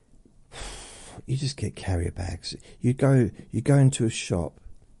get carrier bags. You go into a shop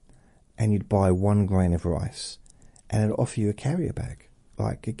and you'd buy 1 grain of rice and it'd offer you a carrier bag.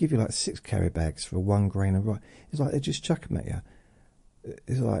 Like, it'd give you like 6 carrier bags for 1 grain of rice. It's like they just chuck them at you.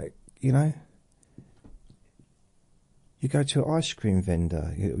 It's like, you know, you go to an ice cream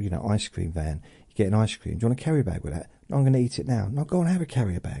vendor, ice cream van, you get an ice cream. Do you want a carrier bag with that? No, I'm going to eat it now. No, go and have a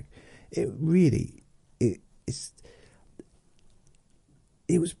carrier bag. It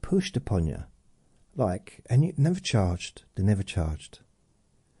was pushed upon you. Like, and you never charged. They never charged.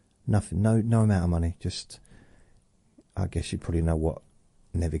 Nothing, no amount of money. Just, I guess you probably know what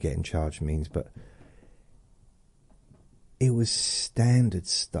never getting charged means, but it was standard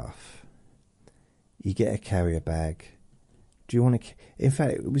stuff. You get a carrier bag. Do you want to... In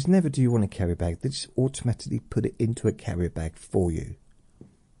fact, it was never do you want a carrier bag. They just automatically put it into a carrier bag for you.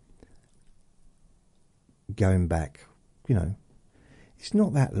 Going back, it's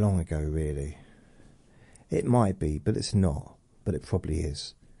not that long ago, really. It might be, but it's not. But it probably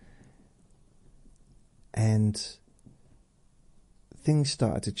is. And things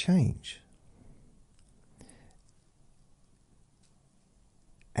started to change.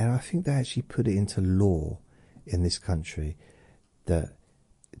 And I think they actually put it into law in this country that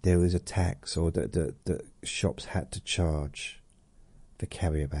there was a tax, or that shops had to charge for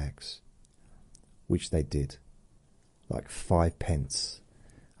carrier bags, which they did, like 5 pence.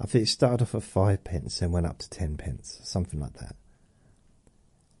 I think it started off at 5 pence and went up to 10 pence, something like that.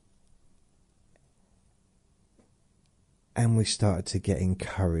 And we started to get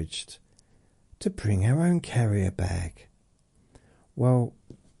encouraged to bring our own carrier bag. Well,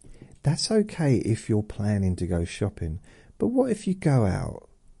 that's okay if you're planning to go shopping, but what if you go out?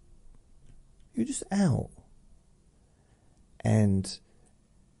 You're just out. And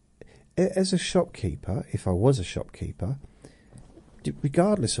as a shopkeeper, if I was a shopkeeper,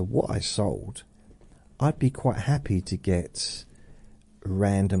 regardless of what I sold, I'd be quite happy to get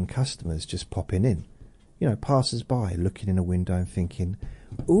random customers just popping in. passers by looking in a window and thinking,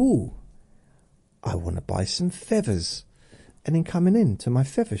 ooh, I want to buy some feathers, and then coming in to my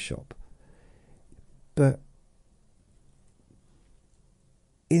feather shop. But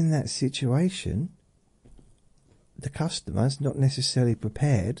in that situation, the customer's not necessarily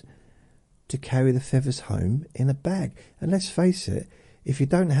prepared to carry the feathers home in a bag. And let's face it, if you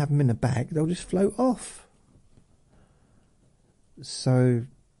don't have them in a bag, they'll just float off. So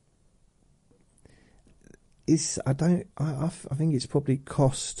I think it's probably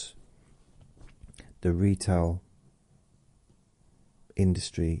cost the retail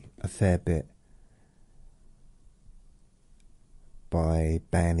industry a fair bit by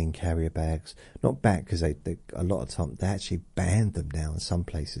banning carrier bags. Not back, because they a lot of time they actually banned them now in some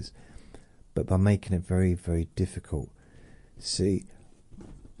places, but by making it very, very difficult. See,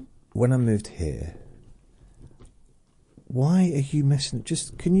 when I moved here, why are you messing?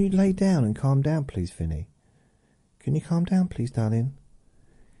 Just, can you lay down and calm down, please, Vinny? Can you calm down, please, darling?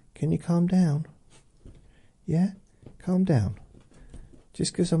 Can you calm down? Yeah, calm down.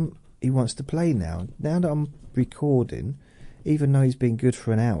 Just because he wants to play now. Now that I'm recording, even though he's been good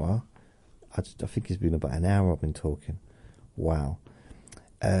for an hour, I think he's been about an hour I've been talking. Wow.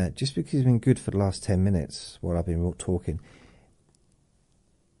 Just because he's been good for the last 10 minutes while I've been talking,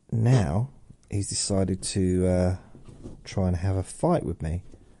 now he's decided to try and have a fight with me.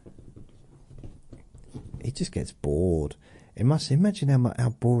 He just gets bored. Imagine how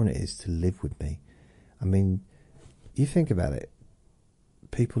boring it is to live with me. I mean, you think about it.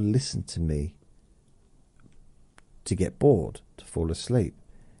 People listen to me to get bored, to fall asleep.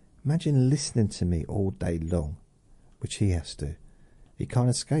 Imagine listening to me all day long, which he has to. He can't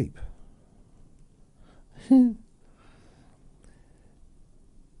escape. I'm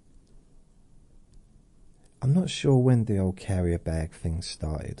not sure when the old carrier bag thing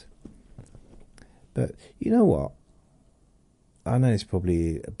started. But you know what? I know it's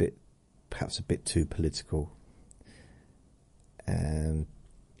probably perhaps a bit too political.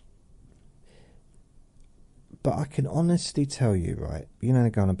 But I can honestly tell you, right? They're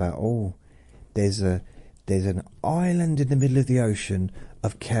going about, there's an island in the middle of the ocean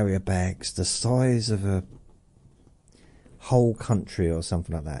of carrier bags the size of a whole country or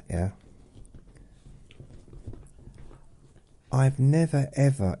something like that, yeah? I've never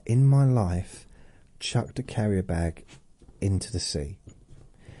ever in my life chucked a carrier bag into the sea.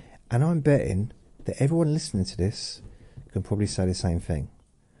 And I'm betting that everyone listening to this can probably say the same thing.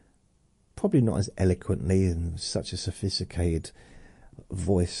 Probably not as eloquently and such a sophisticated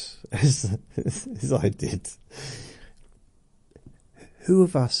voice as I did. Who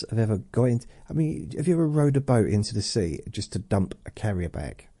of us have ever got into... I mean, have you ever rowed a boat into the sea just to dump a carrier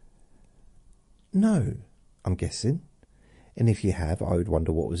bag? No, I'm guessing. And if you have, I would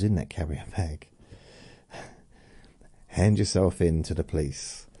wonder what was in that carrier bag. Hand yourself in to the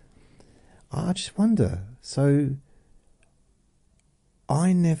police. I just wonder. So,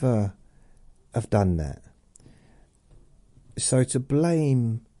 I never have done that. So to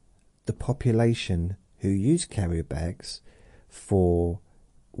blame the population who use carrier bags for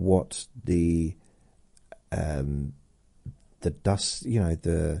what the dust,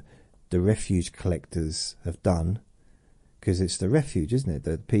 the refuge collectors have done, because it's the refuge, isn't it?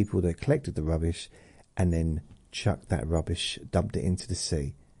 The people that collected the rubbish and then chucked that rubbish, dumped it into the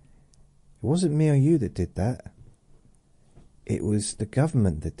sea. It wasn't me or you that did that. It was the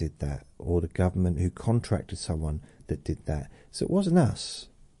government that did that, or the government who contracted someone that did that. So it wasn't us.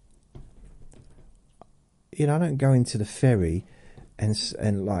 I don't go into the ferry and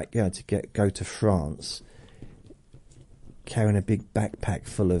go to France carrying a big backpack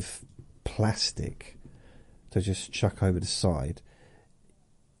full of plastic to just chuck over the side.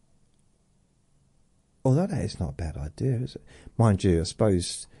 Although that is not a bad idea, is it? Mind you, I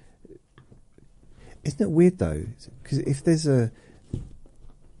suppose... Isn't it weird though? Because if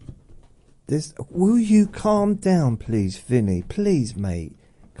will you calm down, please, Vinny? Please, mate,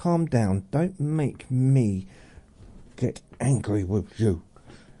 calm down. Don't make me get angry with you.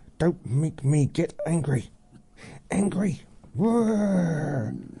 Don't make me get angry. Angry.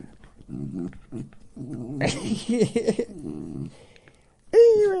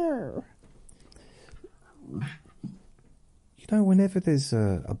 Whenever there's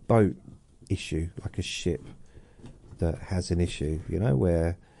a boat issue, like a ship that has an issue,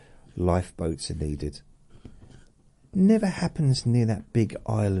 where lifeboats are needed, never happens near that big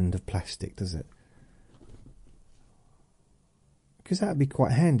island of plastic, does it? Because that would be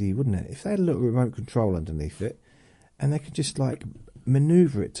quite handy, wouldn't it? If they had a little remote control underneath it and they could just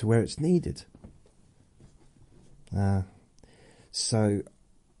manoeuvre it to where it's needed. So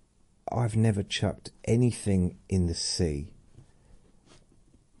I've never chucked anything in the sea.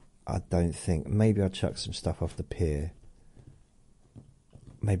 I don't think. Maybe I chucked some stuff off the pier.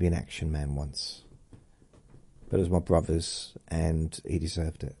 Maybe an Action Man once. But it was my brother's and he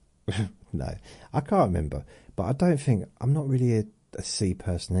deserved it. No, I can't remember. But I don't think... I'm not really a sea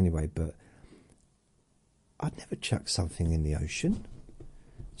person anyway, but I'd never chuck something in the ocean.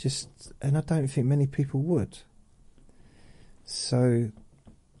 And I don't think many people would. So,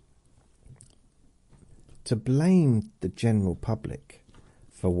 to blame the general public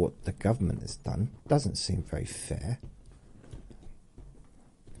for what the government has done doesn't seem very fair.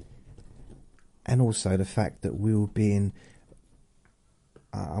 And also the fact that we were being...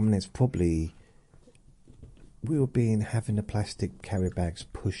 it's probably... We were having the plastic carrier bags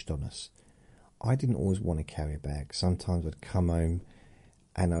pushed on us. I didn't always want a carrier bag. Sometimes I'd come home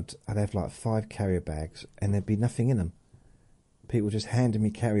and I'd have like 5 carrier bags and there'd be nothing in them. People just handing me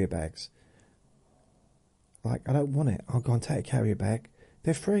carrier bags. Like, I don't want it. I'll go and take a carrier bag.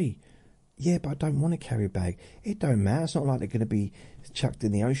 They're free. Yeah, but I don't want a carrier bag. It don't matter. It's not like they're going to be chucked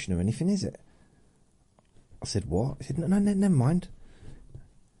in the ocean or anything, is it? I said, what? He said, no, never mind.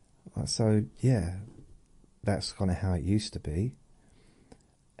 So, yeah, that's kind of how it used to be.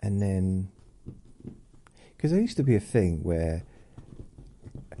 And then, because there used to be a thing where,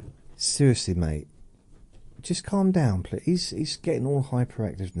 seriously, mate, just calm down, please. He's getting all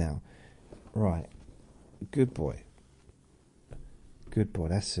hyperactive now. Right. Good boy. Good boy,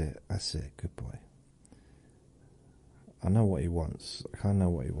 that's it. Good boy. I know what he wants. I know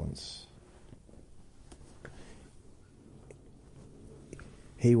what he wants.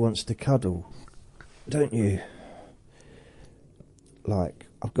 He wants to cuddle, don't you? Like,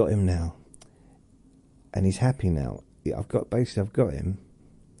 I've got him now. And he's happy now. I've got him.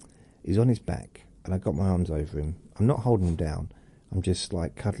 He's on his back. And I've got my arms over him. I'm not holding him down. I'm just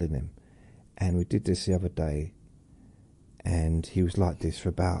like cuddling him. And we did this the other day. And he was like this for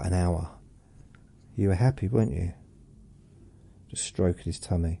about an hour. You were happy, weren't you? Just stroking his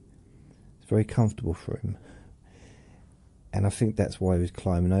tummy. It's very comfortable for him. And I think that's why he was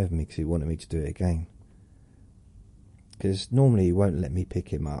climbing over me, because he wanted me to do it again. Because normally he won't let me pick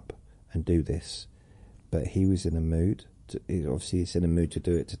him up and do this. But he was in a mood. Obviously he's in a mood to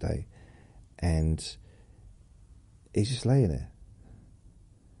do it today. And he's just laying there.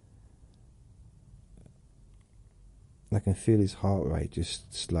 I can feel his heart rate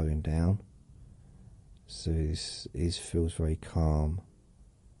just slowing down. So he feels very calm.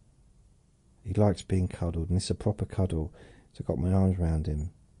 He likes being cuddled, and it's a proper cuddle. So I've got my arms around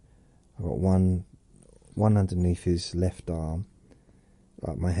him. I've got one underneath his left arm,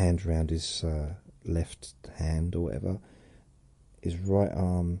 like my hand around his left hand or whatever. His right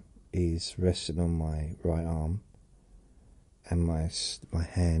arm is resting on my right arm, and my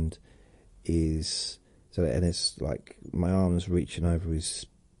hand is... So, and it's like my arm's reaching over his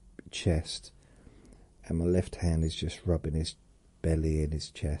chest, and my left hand is just rubbing his belly and his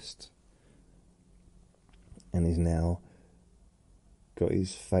chest. And he's now got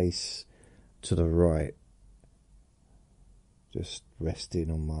his face to the right, just resting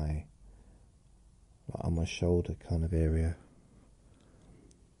on my shoulder kind of area.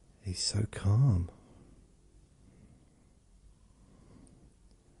 He's so calm.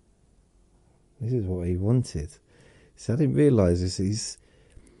 This is what he wanted. So I didn't realise this.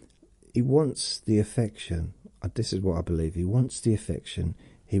 He wants the affection. This is what I believe. He wants the affection.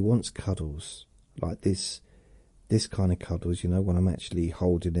 He wants cuddles. Like this kind of cuddles, you know, when I'm actually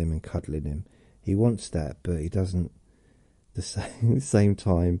holding him and cuddling him. He wants that, but he doesn't... the same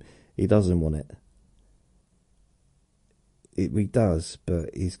time, he doesn't want it. He does,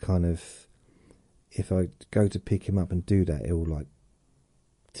 but he's kind of... If I go to pick him up and do that, he'll like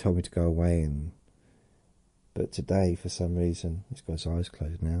tell me to go away. But today, for some reason, he's got his eyes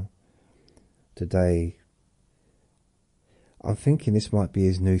closed now. Today, I'm thinking this might be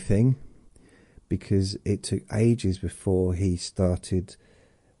his new thing, because it took ages before he started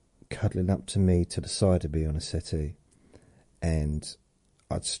cuddling up to me to the side of me on a settee, and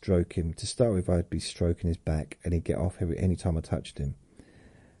I'd stroke him. To start with, I'd be stroking his back, and he'd get off any time I touched him.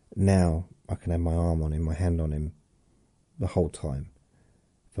 Now I can have my arm on him, my hand on him, the whole time,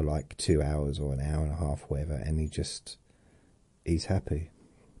 for like 2 hours or an hour and a half, whatever, and he's happy.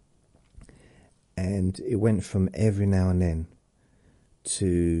 And it went from every now and then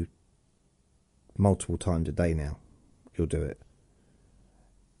to multiple times a day now. He'll do it.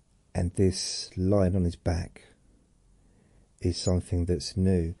 And this lying on his back is something that's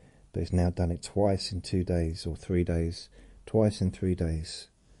new, but he's now done it twice in 2 days or 3 days, twice in 3 days.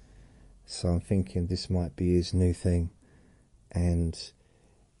 So I'm thinking this might be his new thing. And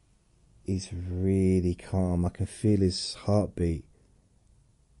He's really calm. I can feel his heartbeat.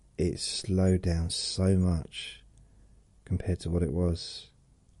 It's slowed down so much compared to what it was.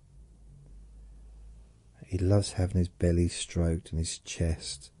 He loves having his belly stroked and his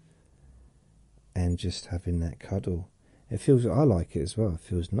chest and just having that cuddle. It feels, I like it as well, it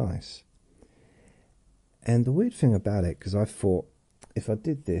feels nice. And the weird thing about it, because I thought if I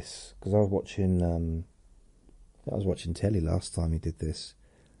did this, because I was watching telly last time he did this,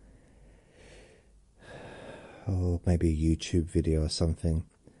 or maybe a YouTube video or something,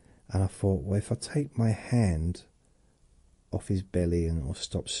 and I thought, well, if I take my hand off his belly and or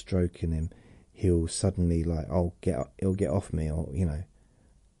stop stroking him, he'll suddenly like, he'll get off me, or you know.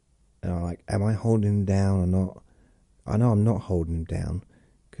 And I'm like, am I holding him down or not? I know I'm not holding him down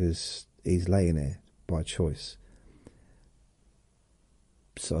because he's laying there by choice.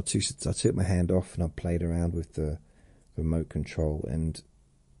 So I took my hand off and I played around with the remote control, and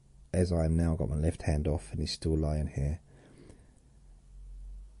as I am now, got my left hand off and he's still lying here.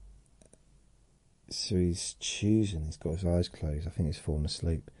 So he's choosing, he's got his eyes closed, I think he's fallen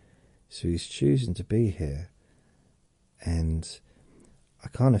asleep. So he's choosing to be here, and I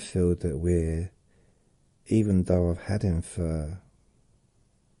kind of feel that we're, even though I've had him for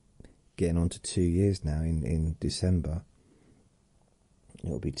getting on to 2 years now, in December,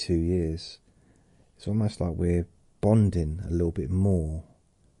 it'll be 2 years, it's almost like we're bonding a little bit more,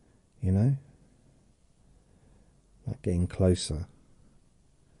 you know? Like getting closer.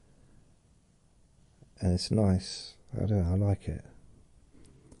 And it's nice. I don't know, I like it.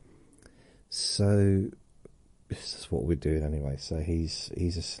 So this is what we're doing anyway. So he's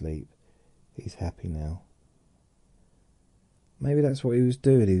asleep. He's happy now. Maybe that's what he was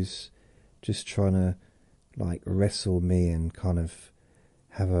doing. He was just trying to like wrestle me and kind of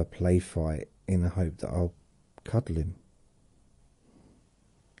have a play fight in the hope that I'll cuddle him.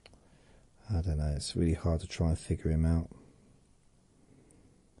 I don't know. It's really hard to try and figure him out.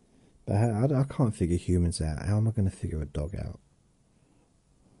 But I can't figure humans out. How am I going to figure a dog out?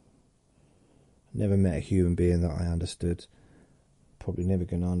 Never met a human being that I understood. Probably never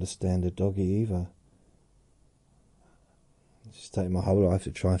going to understand a doggy either. It's just taking my whole life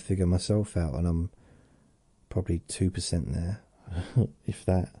to try and figure myself out, and I'm probably 2% there, if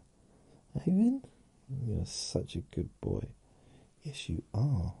that. Amen? You're such a good boy. Yes, you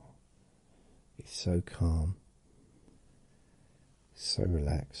are. He's so calm. So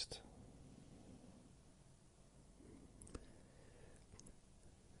relaxed.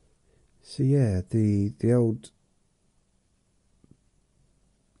 So yeah, the old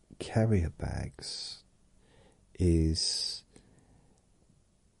carrier bags is,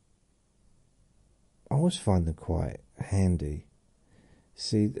 I always find them quite handy.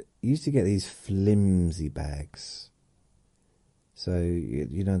 See, you used to get these flimsy bags. So,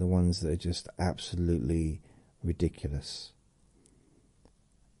 you know, the ones that are just absolutely ridiculous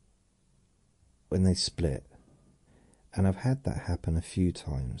when they split. And I've had that happen a few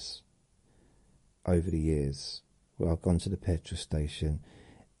times over the years, where I've gone to the petrol station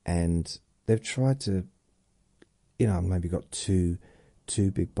and they've tried to, you know, maybe got two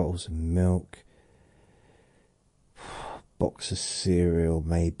big bottles of milk, box of cereal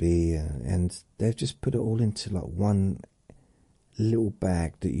maybe, and they've just put it all into like one little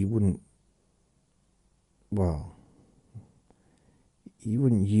bag that you wouldn't, well, you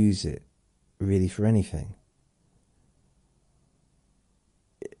wouldn't use it really for anything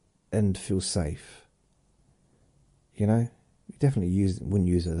and feel safe, you know. You definitely wouldn't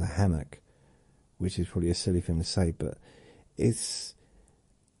use it as a hammock, which is probably a silly thing to say, but it's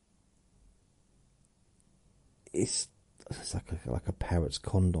like a parrot's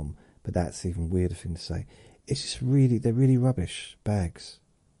condom, but that's even weirder thing to say. It's just really, they're really rubbish bags.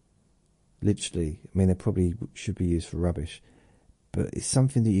 Literally, I mean, they probably should be used for rubbish, but it's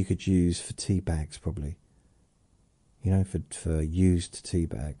something that you could use for tea bags, probably. You know, for used tea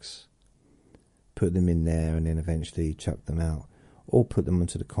bags. Put them in there and then eventually chuck them out. Or put them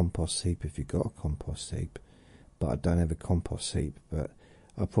onto the compost heap if you've got a compost heap. But I don't have a compost heap, but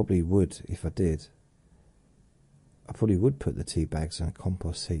I probably would if I did. I probably would put the tea bags on a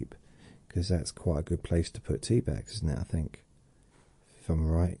compost heap, because that's quite a good place to put tea bags, isn't it, I think? If I'm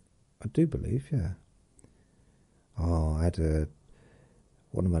right. I do believe, yeah. Oh, I had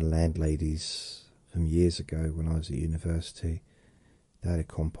one of my landladies from years ago when I was at university. They had a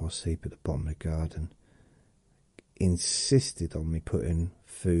compost heap at the bottom of the garden. Insisted on me putting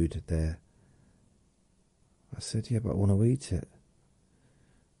food there. I said, yeah, but I want to eat it.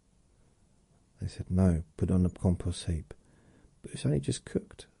 They said, no, put it on the compost heap. But it's only just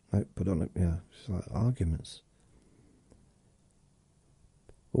cooked. No, put on it, yeah, it's like arguments.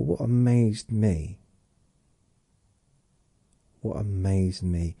 But what amazed me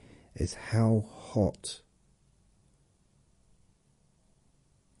is how hot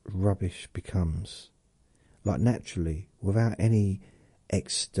rubbish becomes. Like naturally, without any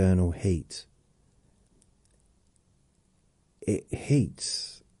external heat. It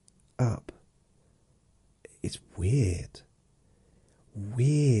heats up. It's weird.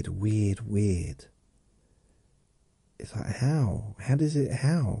 Weird. It's like, how?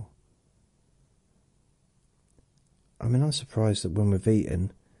 How? I mean, I'm surprised that when we've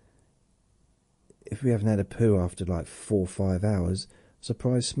eaten, if we haven't had a poo after like 4 or 5 hours, I'm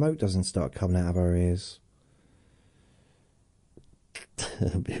surprised smoke doesn't start coming out of our ears.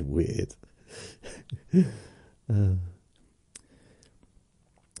 A bit weird.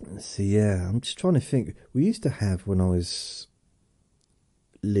 So yeah, I'm just trying to think. We used to have, when I was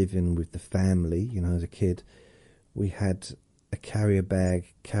living with the family, you know, as a kid, we had a carrier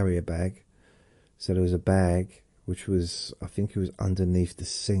bag. So there was a bag which was, I think it was underneath the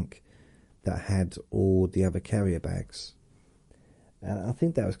sink, that had all the other carrier bags. And I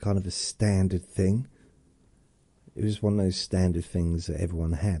think that was kind of a standard thing. It was one of those standard things that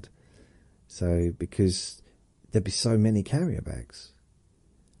everyone had. So, because there'd be so many carrier bags.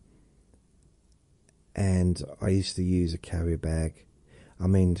 And I used to use a carrier bag. I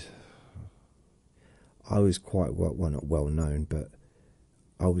mean, I was quite well not well known, but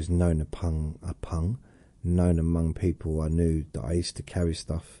I was known known among people I knew that I used to carry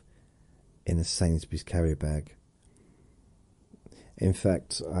stuff in a Sainsbury's carrier bag. In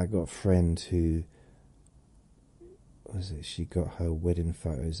fact, I got a friend who, she got her wedding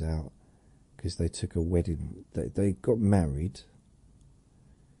photos out because they took a wedding. They got married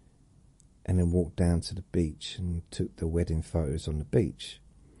and then walked down to the beach and took the wedding photos on the beach.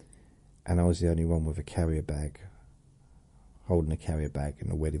 And I was the only one with a carrier bag, holding a carrier bag in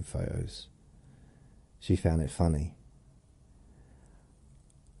the wedding photos. She found it funny.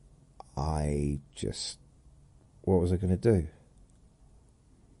 What was I going to do?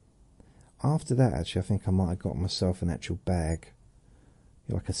 After that, actually, I think I might have got myself an actual bag,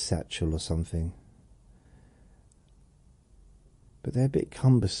 like a satchel or something. But they're a bit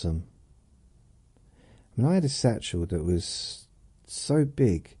cumbersome. I mean, I had a satchel that was so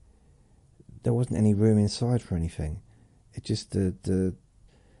big, there wasn't any room inside for anything. It just, the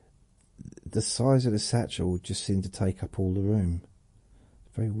size of the satchel just seemed to take up all the room.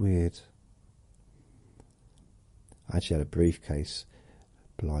 Very weird. I actually had a briefcase.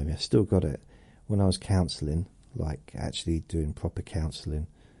 Blimey, I still got it. When I was counselling, like actually doing proper counselling,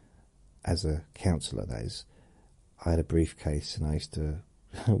 as a counsellor that is, I had a briefcase and I used to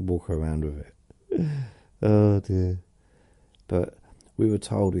walk around with it. Oh dear. But we were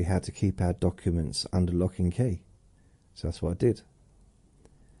told we had to keep our documents under lock and key. So that's what I did.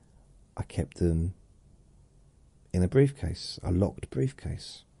 I kept them in a briefcase, a locked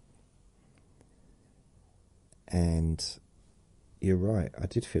briefcase. And you're right, I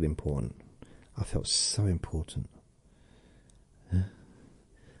did feel important. I felt so important.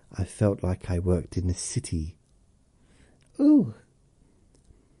 I felt like I worked in the city. Ooh.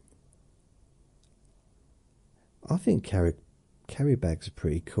 I think carry bags are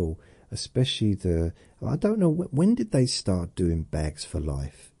pretty cool, especially I don't know, when did they start doing bags for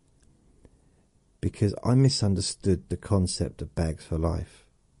life? Because I misunderstood the concept of bags for life.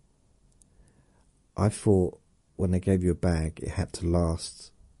 I thought when they gave you a bag, it had to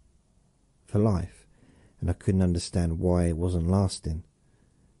last for life. And I couldn't understand why it wasn't lasting.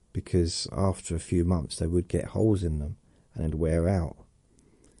 Because after a few months, they would get holes in them and they'd wear out.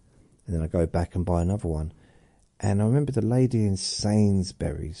 And then I go back and buy another one. And I remember the lady in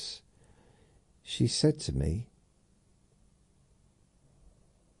Sainsbury's, she said to me,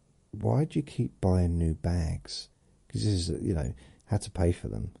 why do you keep buying new bags? Because this is, had to pay for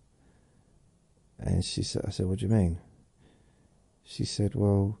them. And I said, what do you mean? She said,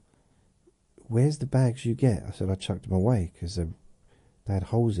 well, where's the bags you get? I said, I chucked them away because they had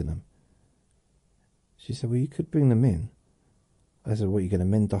holes in them. She said, well, you could bring them in. I said, what, you're going to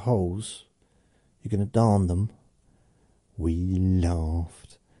mend the holes? You're going to darn them? We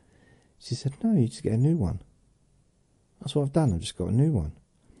laughed. She said, no, you just get a new one. That's what I've done, I've just got a new one.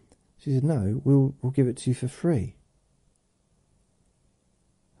 She said, no, we'll give it to you for free.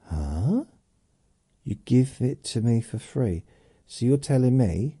 Huh? You give it to me for free? So you're telling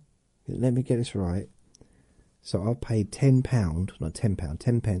me, let me get this right, so I paid £10, not £10,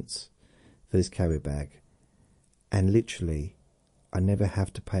 10 pence for this carrier bag, and literally I never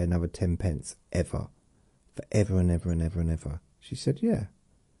have to pay another 10 pence ever, forever and ever and ever and ever. She said, yeah.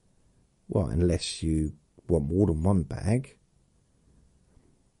 Well, unless you want more than one bag.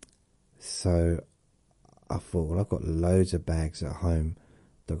 So I thought, well, I've got loads of bags at home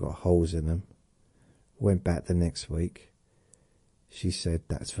that got holes in them. Went back the next week. She said,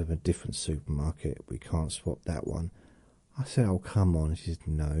 that's from a different supermarket. We can't swap that one. I said, oh, come on. She said,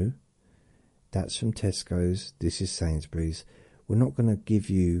 no. That's from Tesco's. This is Sainsbury's. We're not going to give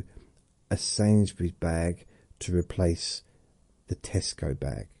you a Sainsbury's bag to replace the Tesco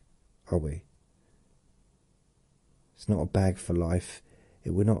bag, are we? It's not a bag for life.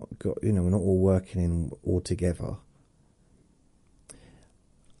 We're not all working in all together.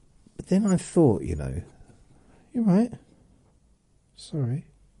 But then I thought, you're right. Sorry.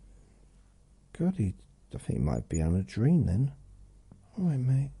 God, I think he might be having a dream then. All right,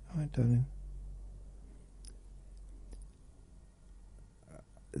 mate. All right, darling.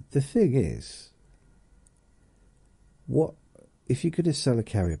 The thing is, what if you could just sell a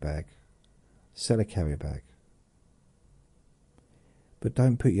carrier bag? Sell a carrier bag. But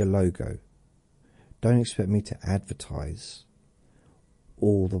don't put your logo. Don't expect me to advertise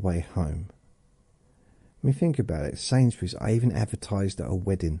all the way home. I mean, think about it. Sainsbury's, I even advertised at a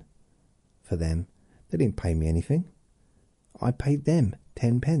wedding for them. They didn't pay me anything. I paid them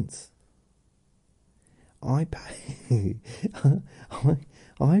 10 pence. I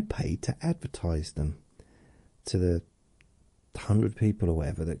paid to advertise them to the 100 people or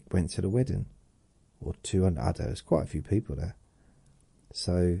whatever that went to the wedding. Or 200, I don't know, there's quite a few people there.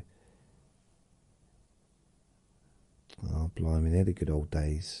 So, oh, blimey, they're the good old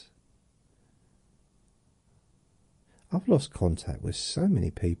days. I've lost contact with so many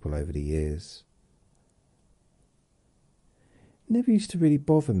people over the years. Never used to really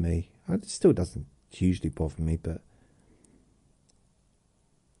bother me. It still doesn't hugely bother me, but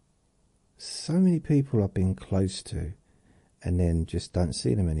so many people I've been close to and then just don't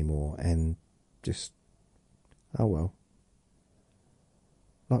see them anymore, and just, oh well.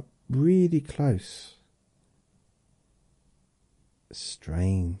 Like, really close.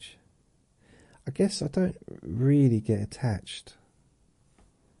 Strange. I guess I don't really get attached.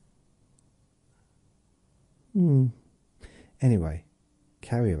 Anyway,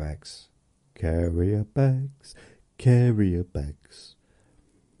 carrier bags. Carrier bags. Carrier bags.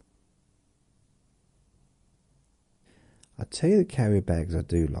 I tell you the carrier bags I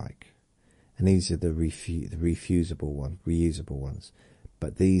do like. And these are the reusable ones.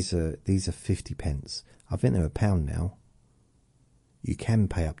 But these are 50 pence. I think they're £1 now. You can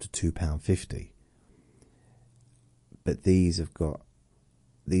pay up to £2.50. But these are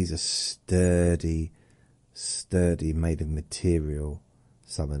sturdy, made of material,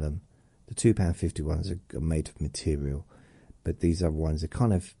 some of them. The £2.50 ones are made of material, but these other ones are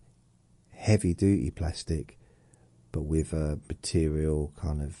kind of heavy duty plastic, but with a material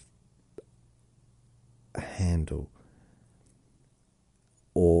kind of handle.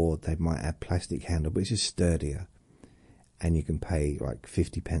 Or they might have plastic handle, but it's just sturdier. And you can pay like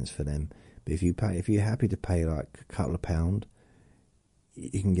 50 pence for them. But if you're happy to pay like a couple of £1,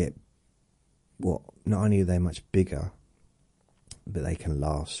 you can get not only are they much bigger, but they can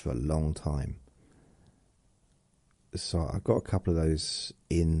last for a long time. So I've got a couple of those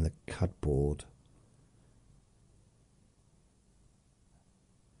in the cupboard.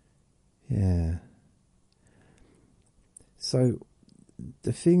 Yeah. So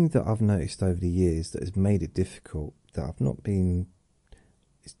the thing that I've noticed over the years that has made it difficult, that I've not been,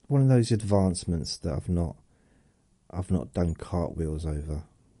 it's one of those advancements that I've not done cartwheels over.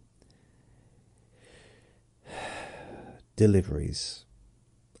 Deliveries.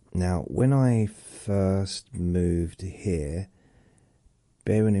 Now, when I first moved here,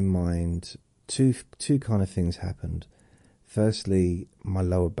 bearing in mind two kind of things happened. Firstly, my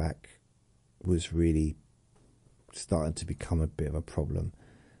lower back was really starting to become a bit of a problem.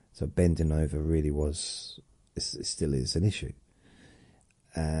 So bending over really it still is an issue.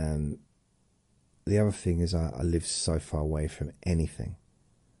 The other thing is I live so far away from anything.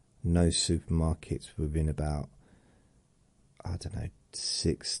 No supermarkets within about,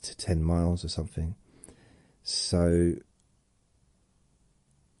 6 to 10 miles or something. So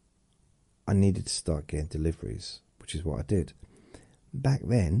I needed to start getting deliveries, which is what I did. Back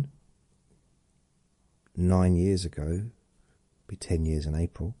then, 9 years ago, be 10 years in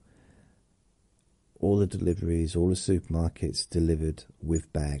April, all the deliveries, all the supermarkets delivered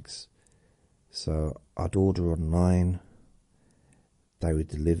with bags. So I'd order online, they would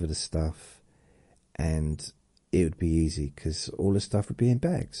deliver the stuff, and it would be easy because all the stuff would be in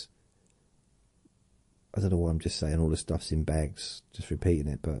bags. I don't know why I'm just saying all the stuff's in bags, just repeating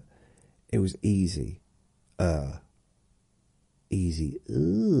it, but it was easy. Easy.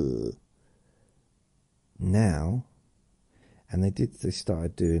 Now, And they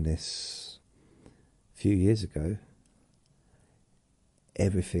started doing this a few years ago.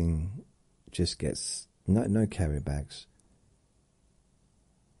 Everything just gets no carrier bags.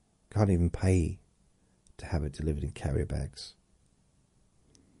 Can't even pay to have it delivered in carrier bags.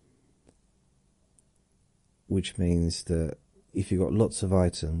 Which means that if you've got lots of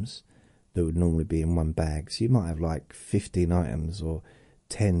items that would normally be in one bag, so you might have like 15 items or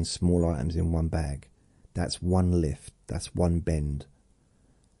 10 small items in one bag. That's one lift, that's one bend.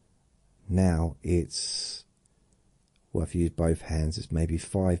 Now it's, well, if you use both hands, it's maybe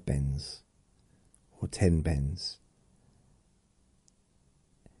 5 bends or 10 bends.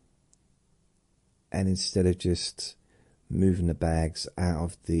 And instead of just moving the bags out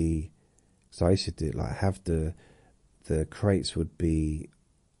of the, so I used to do it like have the crates would be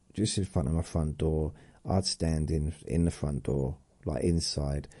just in front of my front door. I'd stand in the front door, like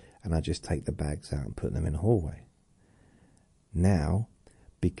inside, and I'd just take the bags out and put them in the hallway. Now,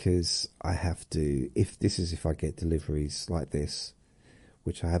 because I have to, if I get deliveries like this,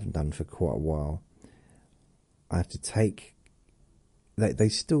 which I haven't done for quite a while, I have to take, they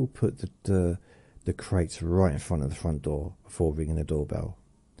still put the crates right in front of the front door before ringing the doorbell.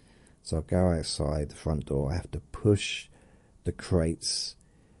 So I go outside the front door, I have to push the crates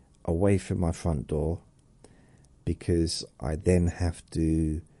away from my front door, because I then have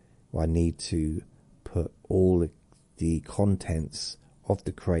to, I need to put all the contents of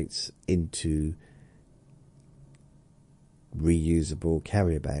the crates into reusable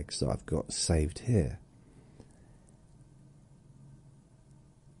carrier bags that I've got saved here.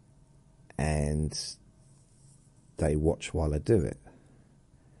 And they watch while I do it.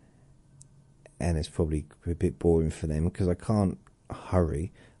 And it's probably a bit boring for them because I can't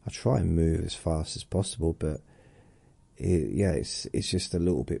hurry. I try and move as fast as possible, but it's just a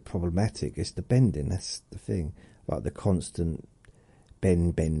little bit problematic. It's the bending, that's the thing. Like the constant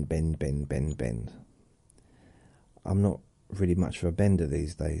bend. I'm not really much of a bender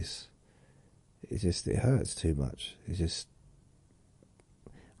these days. It hurts too much.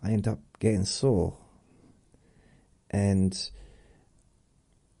 I end up getting sore. And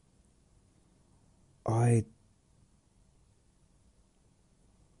I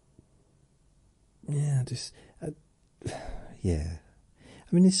mean,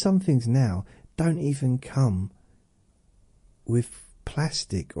 there's some things now don't even come with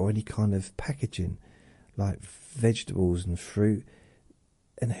plastic or any kind of packaging, like vegetables and fruit.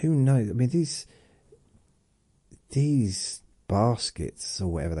 And who knows? I mean, these baskets or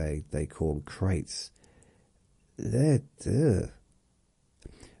whatever they call them, crates, they're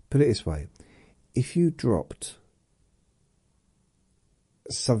put it this way: if you dropped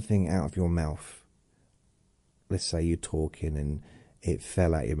something out of your mouth, let's say you're talking and it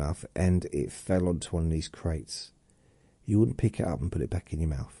fell out of your mouth and it fell onto one of these crates, you wouldn't pick it up and put it back in your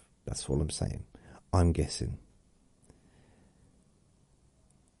mouth. That's all I'm saying. I'm guessing.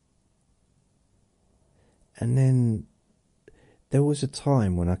 And then there was a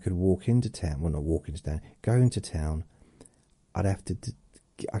time when I could walk into town, well, not walk into town, go into town. I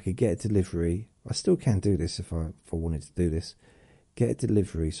could get a delivery. I still can do this if I wanted to do this. Get a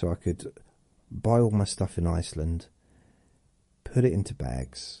delivery so I could buy all my stuff in Iceland, put it into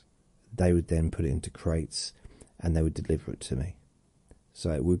bags. They would then put it into crates and they would deliver it to me.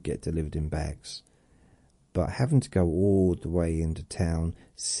 So it would get delivered in bags. But having to go all the way into town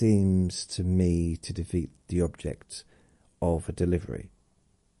seems to me to defeat the object of a delivery.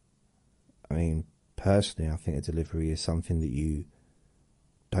 I mean, personally, I think a delivery is something that you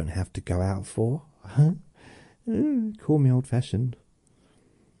don't have to go out for. Call me old-fashioned.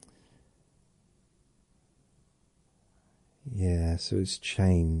 Yeah, so it's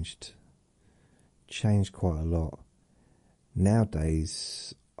changed quite a lot.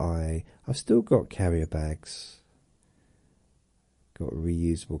 Nowadays, I've still got carrier bags. Got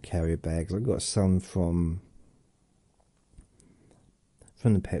reusable carrier bags. I've got some from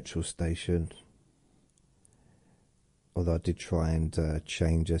the petrol station. Although I did try and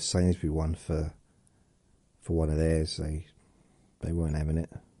change a Sainsbury one for one of theirs. They weren't having it.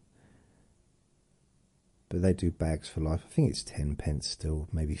 But they do bags for life. I think it's 10 pence still,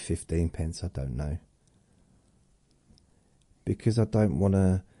 maybe 15 pence, I don't know. Because I don't want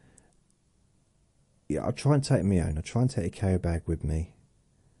to... Yeah, I try and take my own. I try and take a carrier bag with me.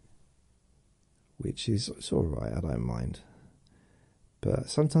 Which is, it's alright, I don't mind. But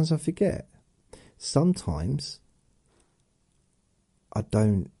sometimes I forget. Sometimes I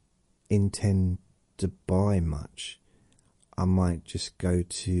don't intend to buy much. I might just go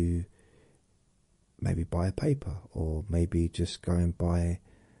to maybe buy a paper, or maybe just go and buy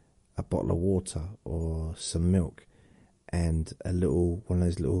a bottle of water or some milk, and one of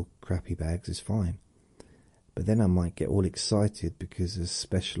those little crappy bags is fine. But then I might get all excited because there's a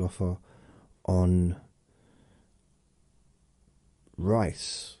special offer on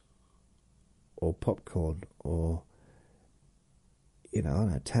rice or popcorn or, I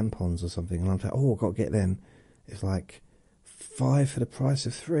don't know, tampons or something, and I'm like, oh, I've got to get them. It's like 5 for the price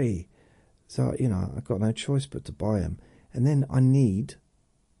of 3. So, I've got no choice but to buy them. And then I need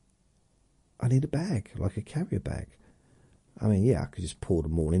a bag, like a carrier bag. I mean, yeah, I could just pour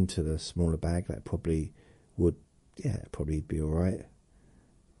them all into the smaller bag. That probably would, probably be alright.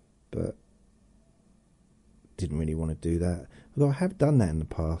 But didn't really want to do that. Although I have done that in the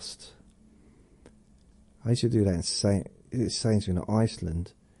past. I used to do that in Sainsbury's in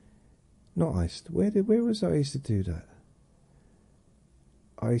Iceland. Not Iceland. Where was I used to do that?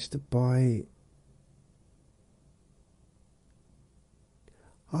 I used to buy...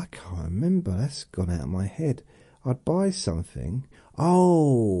 I can't remember. That's gone out of my head. I'd buy something.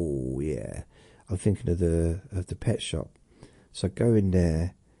 Oh, yeah. I'm thinking of the pet shop. So I go in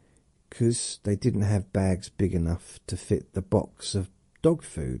there, because they didn't have bags big enough to fit the box of dog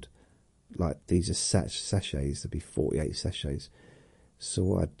food. Like, these are sachets. There'd be 48 sachets. So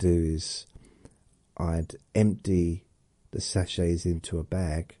what I'd do is I'd empty the sachets into a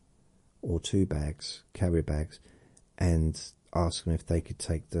bag or 2 bags, carrier bags, and ask them if they could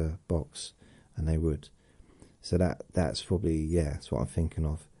take the box, and they would. So that's probably, that's what I'm thinking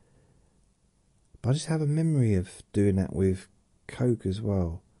of. But I just have a memory of doing that with Coke as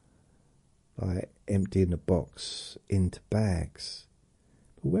well, like emptying the box into bags.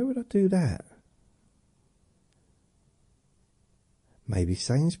 But where would I do that? Maybe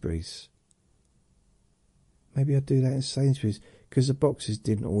Sainsbury's. Maybe I'd do that in Sainsbury's, because the boxes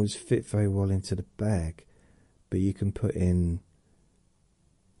didn't always fit very well into the bag. But you can put in...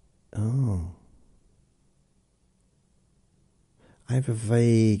 Oh. I have a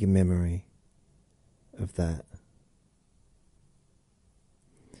vague memory of that.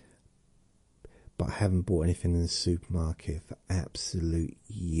 But I haven't bought anything in the supermarket for absolute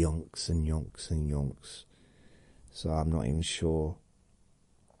yonks and yonks and yonks. So I'm not even sure.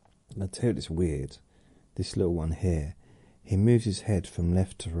 And I tell you, it's weird. This little one here, he moves his head from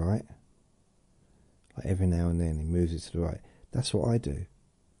left to right. Like every now and then he moves it to the right. That's what I do.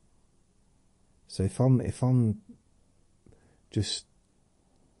 So if I'm just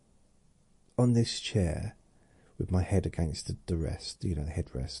on this chair with my head against the rest, the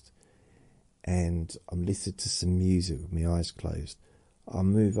headrest, and I'm listening to some music with my eyes closed, I'll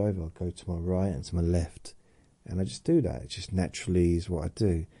move over, I'll go to my right and to my left, and I just do that. It just naturally is what I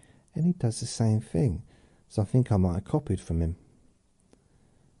do. And he does the same thing. So I think I might have copied from him.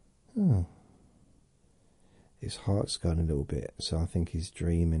 Oh. His heart's going a little bit, so I think he's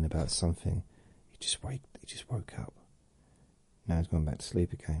dreaming about something. He just woke up. Now he's going back to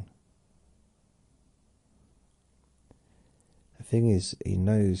sleep again. The thing is, he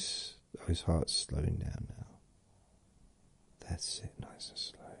knows his heart's slowing down now. That's it, nice and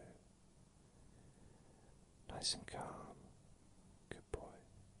slow. Nice and calm. Good boy.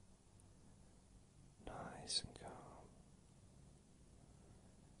 Nice and calm.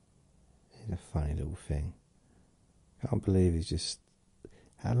 He's a funny little thing. Can't believe he's just...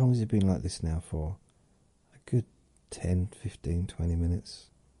 How long has he been like this now for? A good 10, 15, 20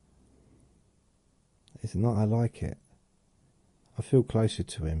 minutes. It's not, I like it. I feel closer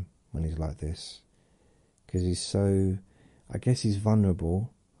to him when he's like this. Because he's so... I guess he's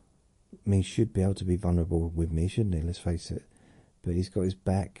vulnerable. I mean, he should be able to be vulnerable with me, shouldn't he? Let's face it. But he's got his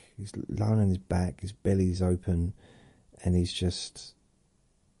back. He's lying on his back. His belly's open. And he's just...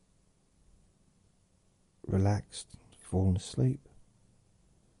 relaxed. Falling asleep.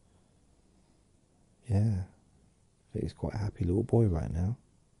 Yeah. I think he's quite a happy little boy right now.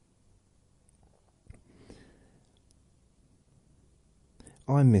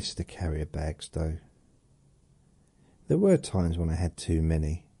 I miss the carrier bags though. There were times when I had too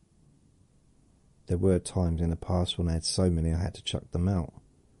many. There were times in the past when I had so many I had to chuck them out.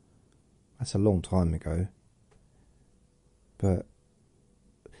 That's a long time ago. But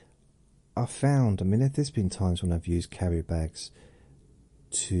I found, there's been times when I've used carrier bags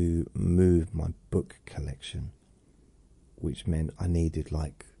to move my book collection, which meant I needed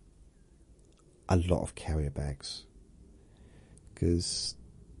like a lot of carrier bags. Because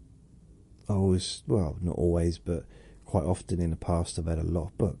I always, well, not always, but quite often in the past I've had a lot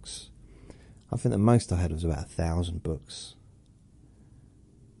of books. I think the most I had was about 1,000 books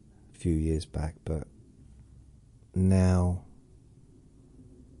a few years back, but now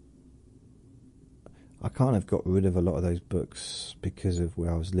I kind of got rid of a lot of those books because of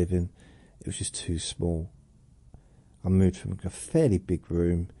where I was living. It was just too small. I moved from a fairly big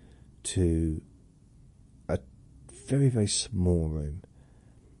room to a very, very small room.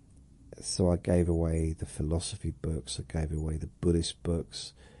 So I gave away the philosophy books, I gave away the Buddhist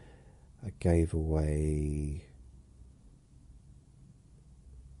books, I gave away...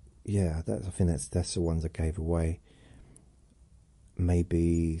 Yeah, I think that's the ones I gave away.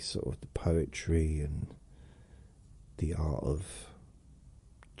 Maybe sort of the poetry and the art of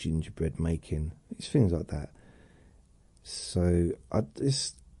gingerbread making, these things like that. So I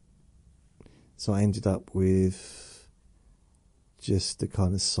ended up with just the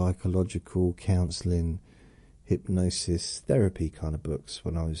kind of psychological counselling, hypnosis, therapy kind of books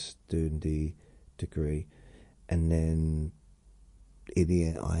when I was doing the degree, and then in the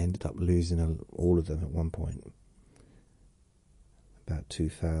end I ended up losing all of them at one point. About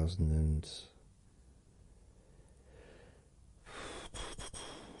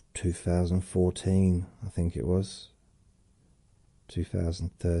 2014, I think it was.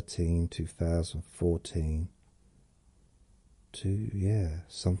 2013, 2014.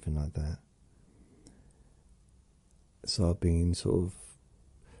 Something like that. So I've been sort of,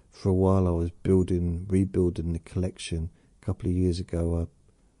 for a while I was rebuilding the collection. A couple of years ago I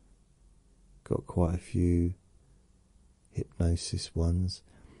got quite a few hypnosis ones,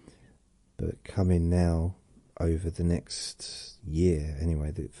 but coming now over the next year,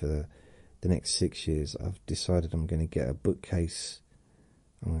 anyway, for the next 6 years, I've decided I'm going to get a bookcase.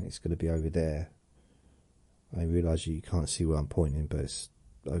 It's going to be over there. I realise you can't see where I'm pointing, but it's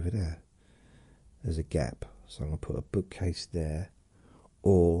over there. There's a gap, so I'm going to put a bookcase there,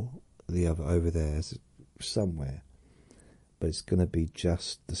 or the other over there somewhere. But it's going to be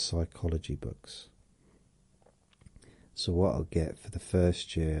just the psychology books. So what I'll get for the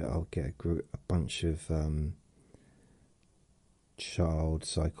first year, I'll get a bunch of child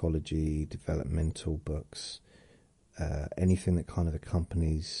psychology, developmental books, anything that kind of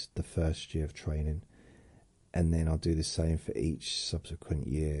accompanies the first year of training, and then I'll do the same for each subsequent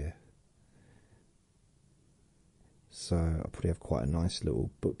year. So I'll probably have quite a nice little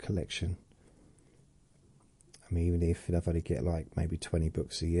book collection. I mean, even if I've only get like maybe 20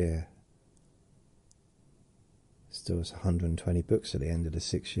 books a year, still it's 120 books at the end of the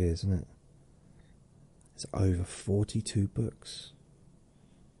 6 years, isn't it? It's over 42 books.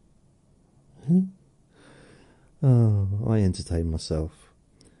 Oh, I entertain myself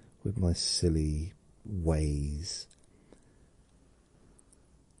with my silly ways.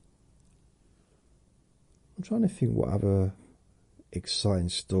 I'm trying to think what other exciting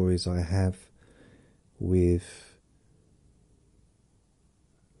stories I have with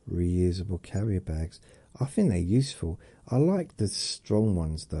reusable carrier bags. I think they're useful. I like the strong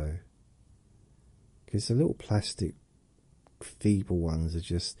ones though, because the little plastic feeble ones are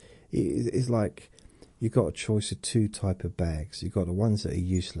just, it's like you've got a choice of two type of bags. You've got the ones that are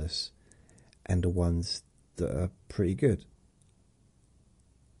useless and the ones that are pretty good.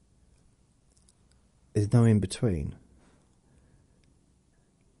 There's no in between.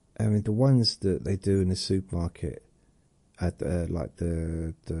 I mean, the ones that they do in the supermarket at like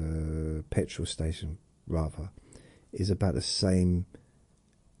the petrol station rather, is about the same.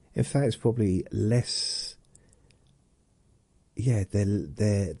 In fact, it's probably less. Yeah,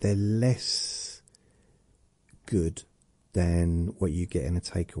 they're less good than what you get in a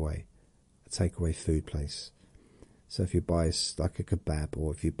takeaway food place. So if you buy like a kebab,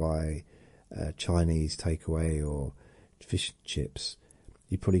 or if you buy a Chinese takeaway or fish and chips,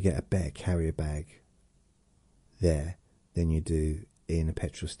 you probably get a better carrier bag there than you do in a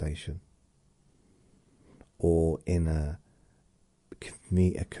petrol station or in a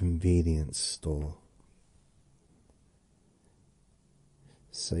convenience store.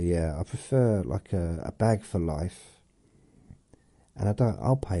 So yeah, I prefer like a bag for life, and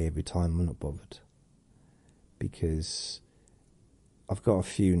I'll pay every time. I'm not bothered, because I've got a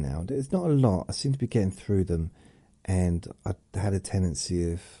few now. There's not a lot. I seem to be getting through them, and I had a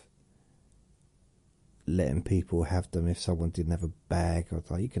tendency of letting people have them. If someone didn't have a bag, I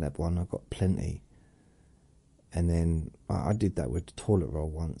was like, you can have one, I've got plenty. And then I did that with the toilet roll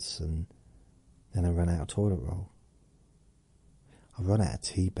once, and then I ran out of toilet roll. I run out of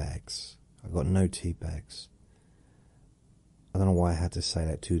tea bags. I got no tea bags. I don't know why I had to say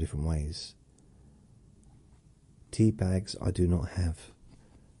that two different ways. Tea bags I do not have.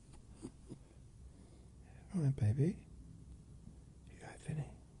 Alright, baby. You have any?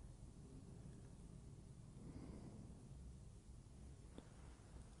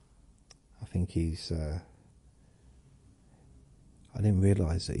 I think he's I didn't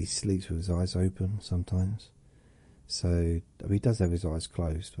realise that he sleeps with his eyes open sometimes. So he does have his eyes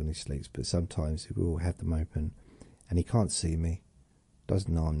closed when he sleeps, but sometimes he will have them open, and he can't see me,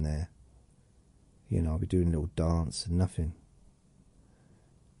 doesn't know I'm there. You know, I'll be doing a little dance and nothing.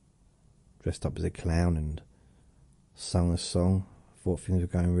 Dressed up as a clown and sung a song. Thought things were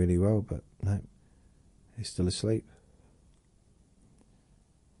going really well, but no, he's still asleep.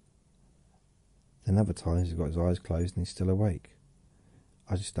 Then other times he's got his eyes closed and he's still awake.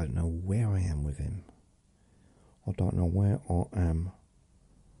 I just don't know where I am with him. I don't know where I am.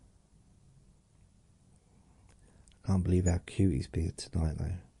 I can't believe how cute he's been tonight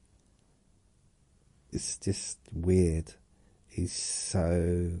though. It's just weird. He's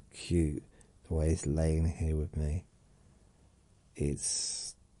so cute the way he's laying here with me.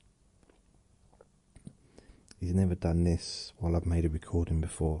 He's never done this while I've made a recording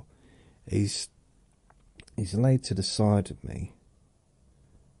before. He's laid to the side of me.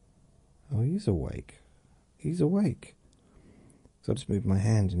 Oh, he's awake. He's awake. So I just moved my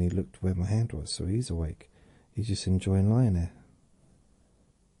hand and he looked where my hand was, so he's awake. He's just enjoying lying there.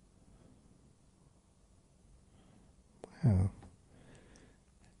 Wow.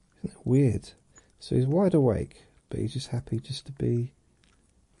 Isn't that weird? So he's wide awake, but he's just happy just to be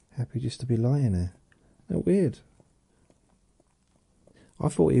lying there. Isn't that weird? I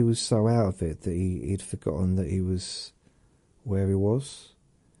thought he was so out of it that he'd forgotten that he was where he was.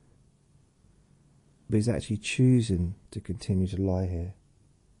 But he's actually choosing to continue to lie here.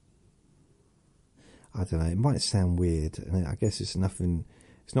 I don't know, it might sound weird, and I guess it's not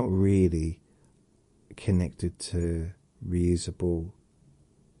really connected to reusable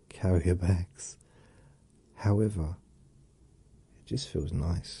carrier bags. However, it just feels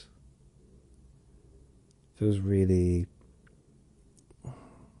nice. Feels really...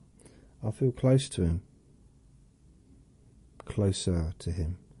 I feel close to him. Closer to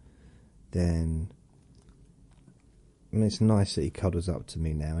him than... I mean, it's nice that he cuddles up to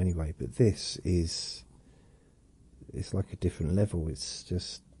me now anyway, but this is... It's like a different level. It's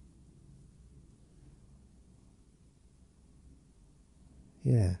just...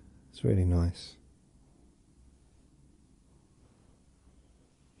 Yeah, it's really nice.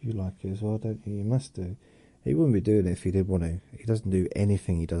 You like it as well, don't you? You must do. He wouldn't be doing it if he did want to. He doesn't do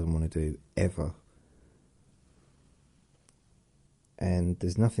anything he doesn't want to do, ever. And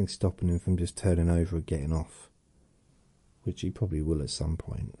there's nothing stopping him from just turning over and getting off. Which he probably will at some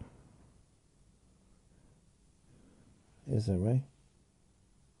point. Is that right?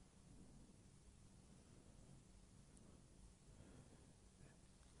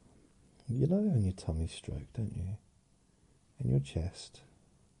 You love it when your tummy stroke, don't you? And your chest.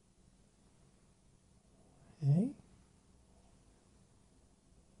 Eh?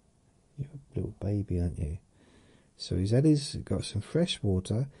 You're a little baby, aren't you? So he's got some fresh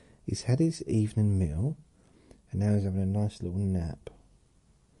water, he's had his evening meal, and now he's having a nice little nap.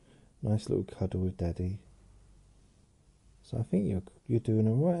 Nice little cuddle with Daddy. So I think you're doing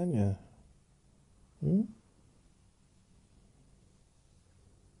alright, aren't you? Hmm?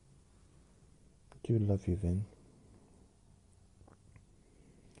 Do you love you, Vin?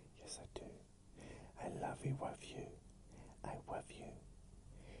 Yes, I do. I love you. I love you.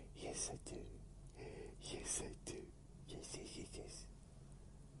 Yes, I do. Yes, I do. Yes.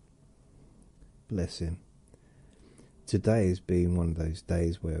 Bless him. Today has been one of those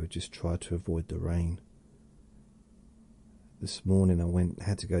days where I just try to avoid the rain. This morning I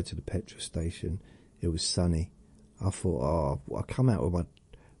had to go to the petrol station. It was sunny. I thought, I'll come out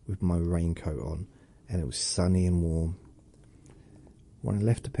with my raincoat on, and it was sunny and warm. When I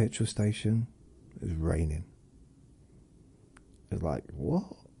left the petrol station, it was raining. It was like, what?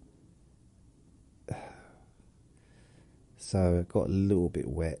 So it got a little bit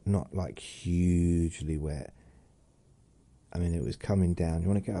wet, not like hugely wet. I mean, it was coming down. You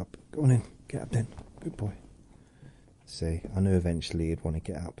want to get up? Go on in. Get up then. Good boy. See, I knew eventually he'd want to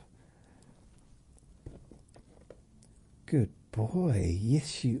get up. Good boy.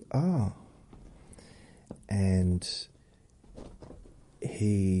 Yes, you are. And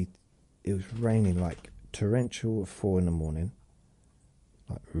it was raining like torrential at 4 in the morning.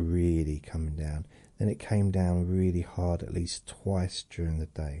 Like really coming down. Then it came down really hard at least twice during the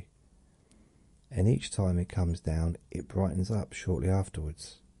day. And each time it comes down, it brightens up shortly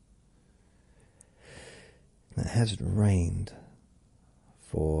afterwards. It hasn't rained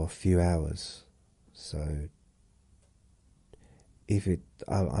for a few hours, so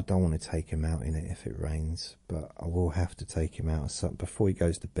I don't want to take him out in it if it rains, but I will have to take him out before he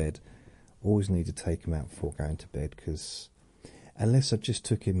goes to bed. Always need to take him out before going to bed, because unless I just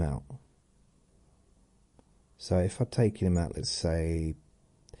took him out. So if I'd taken him out, let's say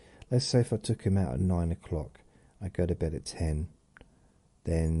if I took him out at 9 o'clock, I go to bed at 10,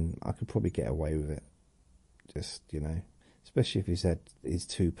 then I could probably get away with it. Just, especially if he's had his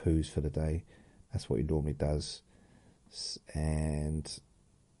 2 poos for the day. That's what he normally does. And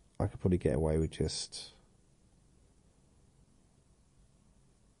I could probably get away with just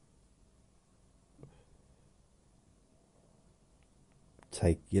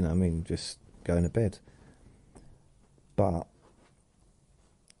just going to bed. But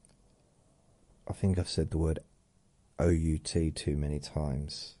I think I've said the word OUT too many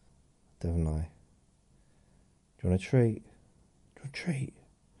times, haven't I? Do you want a treat? Do you want a treat?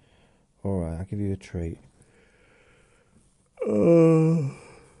 Alright, I'll give you a treat.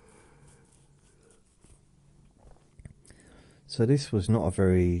 So this was not a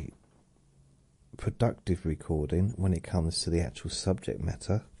very productive recording when it comes to the actual subject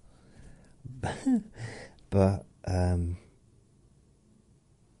matter. But I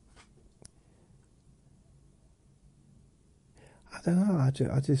don't know.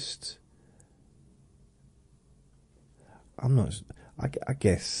 I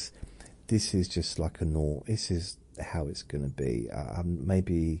guess this is just like a norm. This is how it's going to be.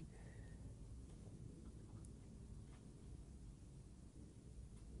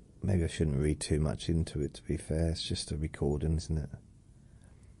 Maybe I shouldn't read too much into it, to be fair. It's just a recording, isn't it?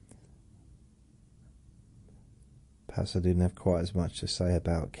 Perhaps I didn't have quite as much to say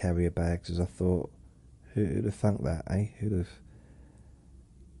about carrier bags as I thought. Who'd have thunk that, eh?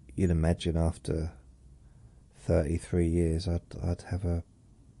 You'd imagine after 33 years I'd have a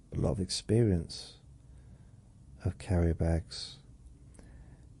lot of experience of carrier bags.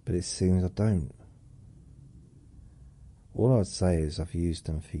 But it seems I don't. All I'd say is I've used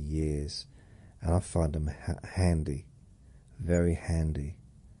them for years and I find them handy. Very handy.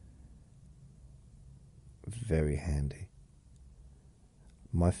 Very handy.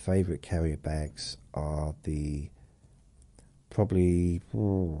 My favourite carrier bags are the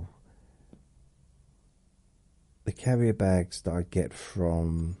carrier bags that I get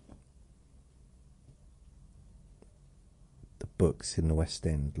from the Books in the West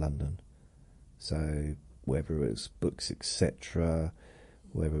End, London. So whether it's Books, etc.,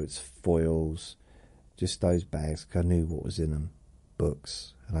 whether it's foils, just those bags, 'cause I knew what was in them.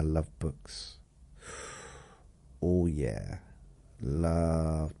 Books, and I love books. Oh yeah,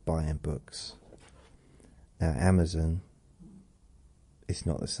 love buying books. Now Amazon, it's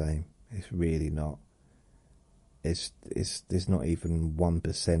not the same. It's really not. There's not even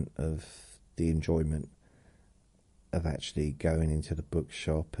 1% of the enjoyment of actually going into the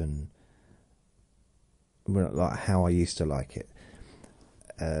bookshop and like how I used to like it,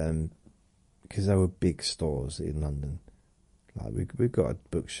 because there were big stores in London. Like we've got a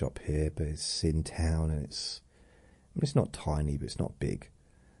bookshop here, but it's in town and it's not tiny, but it's not big.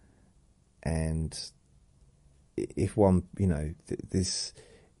 And if one,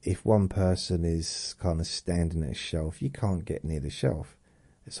 if one person is kind of standing at a shelf, you can't get near the shelf.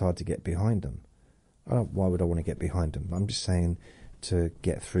 It's hard to get behind them. Why would I want to get behind them? I'm just saying to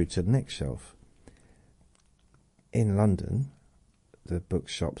get through to the next shelf. In London, the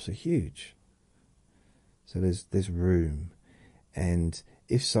bookshops are huge. So there's room. And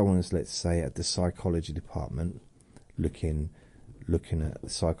if someone's, let's say, at the psychology department looking at the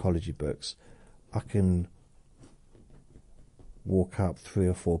psychology books, I can walk up 3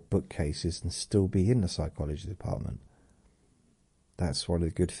 or 4 bookcases and still be in the psychology department. That's one of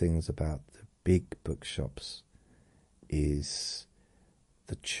the good things about the big bookshops, is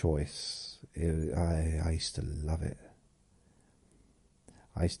the choice. I used to love it.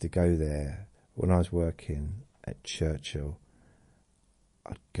 I used to go there when I was working at Churchill.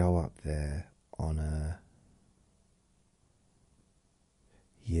 I'd go up there on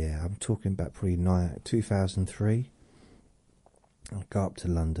I'm talking about probably 2003. I'd go up to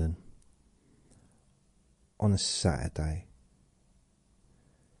London on a Saturday,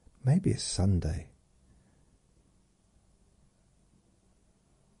 maybe a Sunday.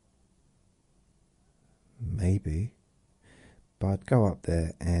 Maybe. But I'd go up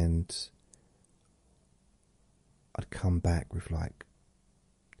there and I'd come back with like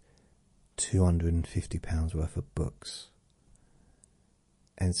 £250 worth of books.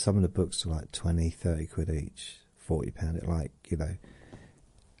 And some of the books were like 20, 30 quid each, £40,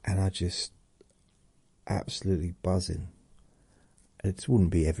 and I just absolutely buzzing. It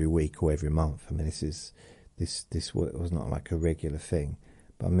wouldn't be every week or every month. I mean, this was not like a regular thing.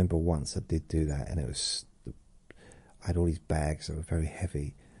 But I remember once I did do that, and I had all these bags that were very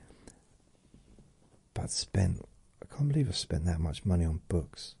heavy. But I can't believe I spent that much money on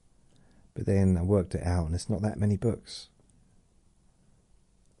books. But then I worked it out, and it's not that many books.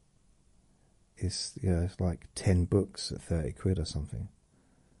 It's like 10 books at 30 quid or something.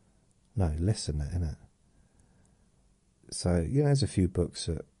 No, less than that, isn't it? So, there's a few books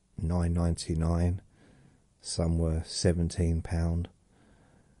at £9.99. Some were £17.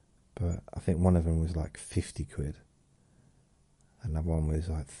 But I think one of them was like 50 quid. Another one was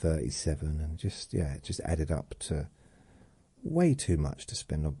like 37, and it just added up to way too much to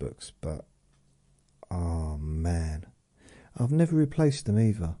spend on books. But oh man, I've never replaced them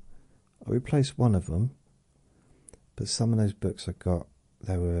either. I replaced one of them, but some of those books I got,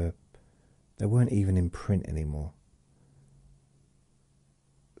 they weren't even in print anymore.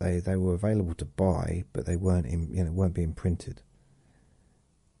 They were available to buy, but they weren't weren't being printed.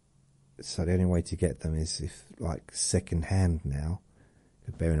 So the only way to get them is if like second hand now.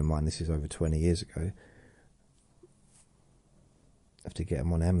 Bearing in mind this is over 20 years ago. Have to get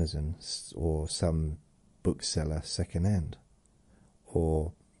them on Amazon or some bookseller second hand,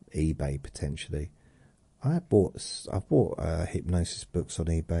 or eBay potentially. I've bought hypnosis books on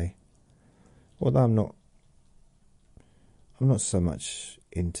eBay. Although I'm not so much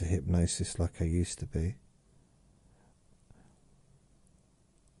into hypnosis like I used to be.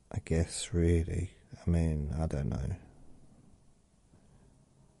 I guess, really. I mean, I don't know.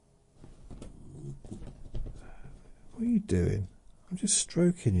 What are you doing? I'm just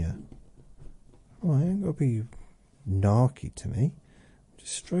stroking you. Oh, I ain't got to be narky to me. I'm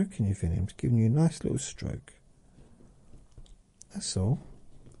just stroking you, Vinny. I'm just giving you a nice little stroke. That's all.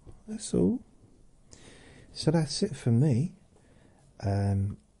 That's all. So that's it for me.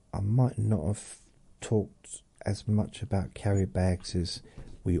 I might not have talked as much about carry bags as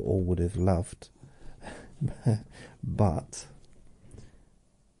we all would have loved. But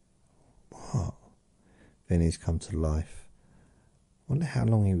what? Vinny's come to life. Wonder how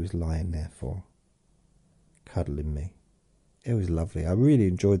long he was lying there for, cuddling me. It was lovely. I really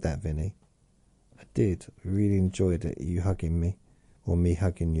enjoyed that, Vinny. I did. I really enjoyed it. You hugging me, or me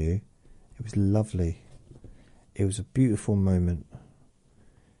hugging you. It was lovely. It was a beautiful moment.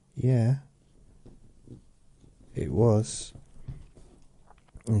 Yeah, it was.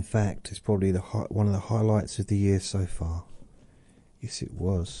 In fact, it's probably one of the highlights of the year so far. Yes, it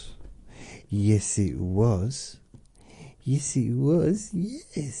was. Yes, it was. Yes, it was.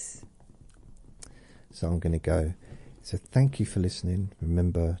 Yes. So I'm going to go. So thank you for listening.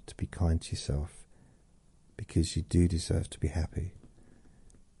 Remember to be kind to yourself, because you do deserve to be happy.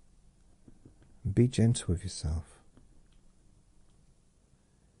 And be gentle with yourself.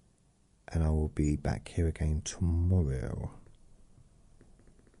 And I will be back here again tomorrow.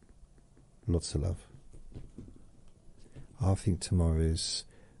 Lots of love. I think tomorrow is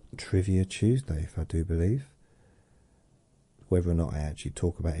Trivia Tuesday, if I do believe. Whether or not I actually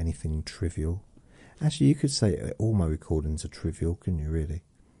talk about anything trivial. Actually, you could say all my recordings are trivial, couldn't you, really?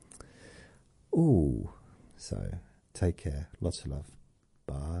 Ooh. So, take care. Lots of love.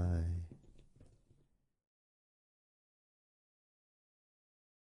 Bye.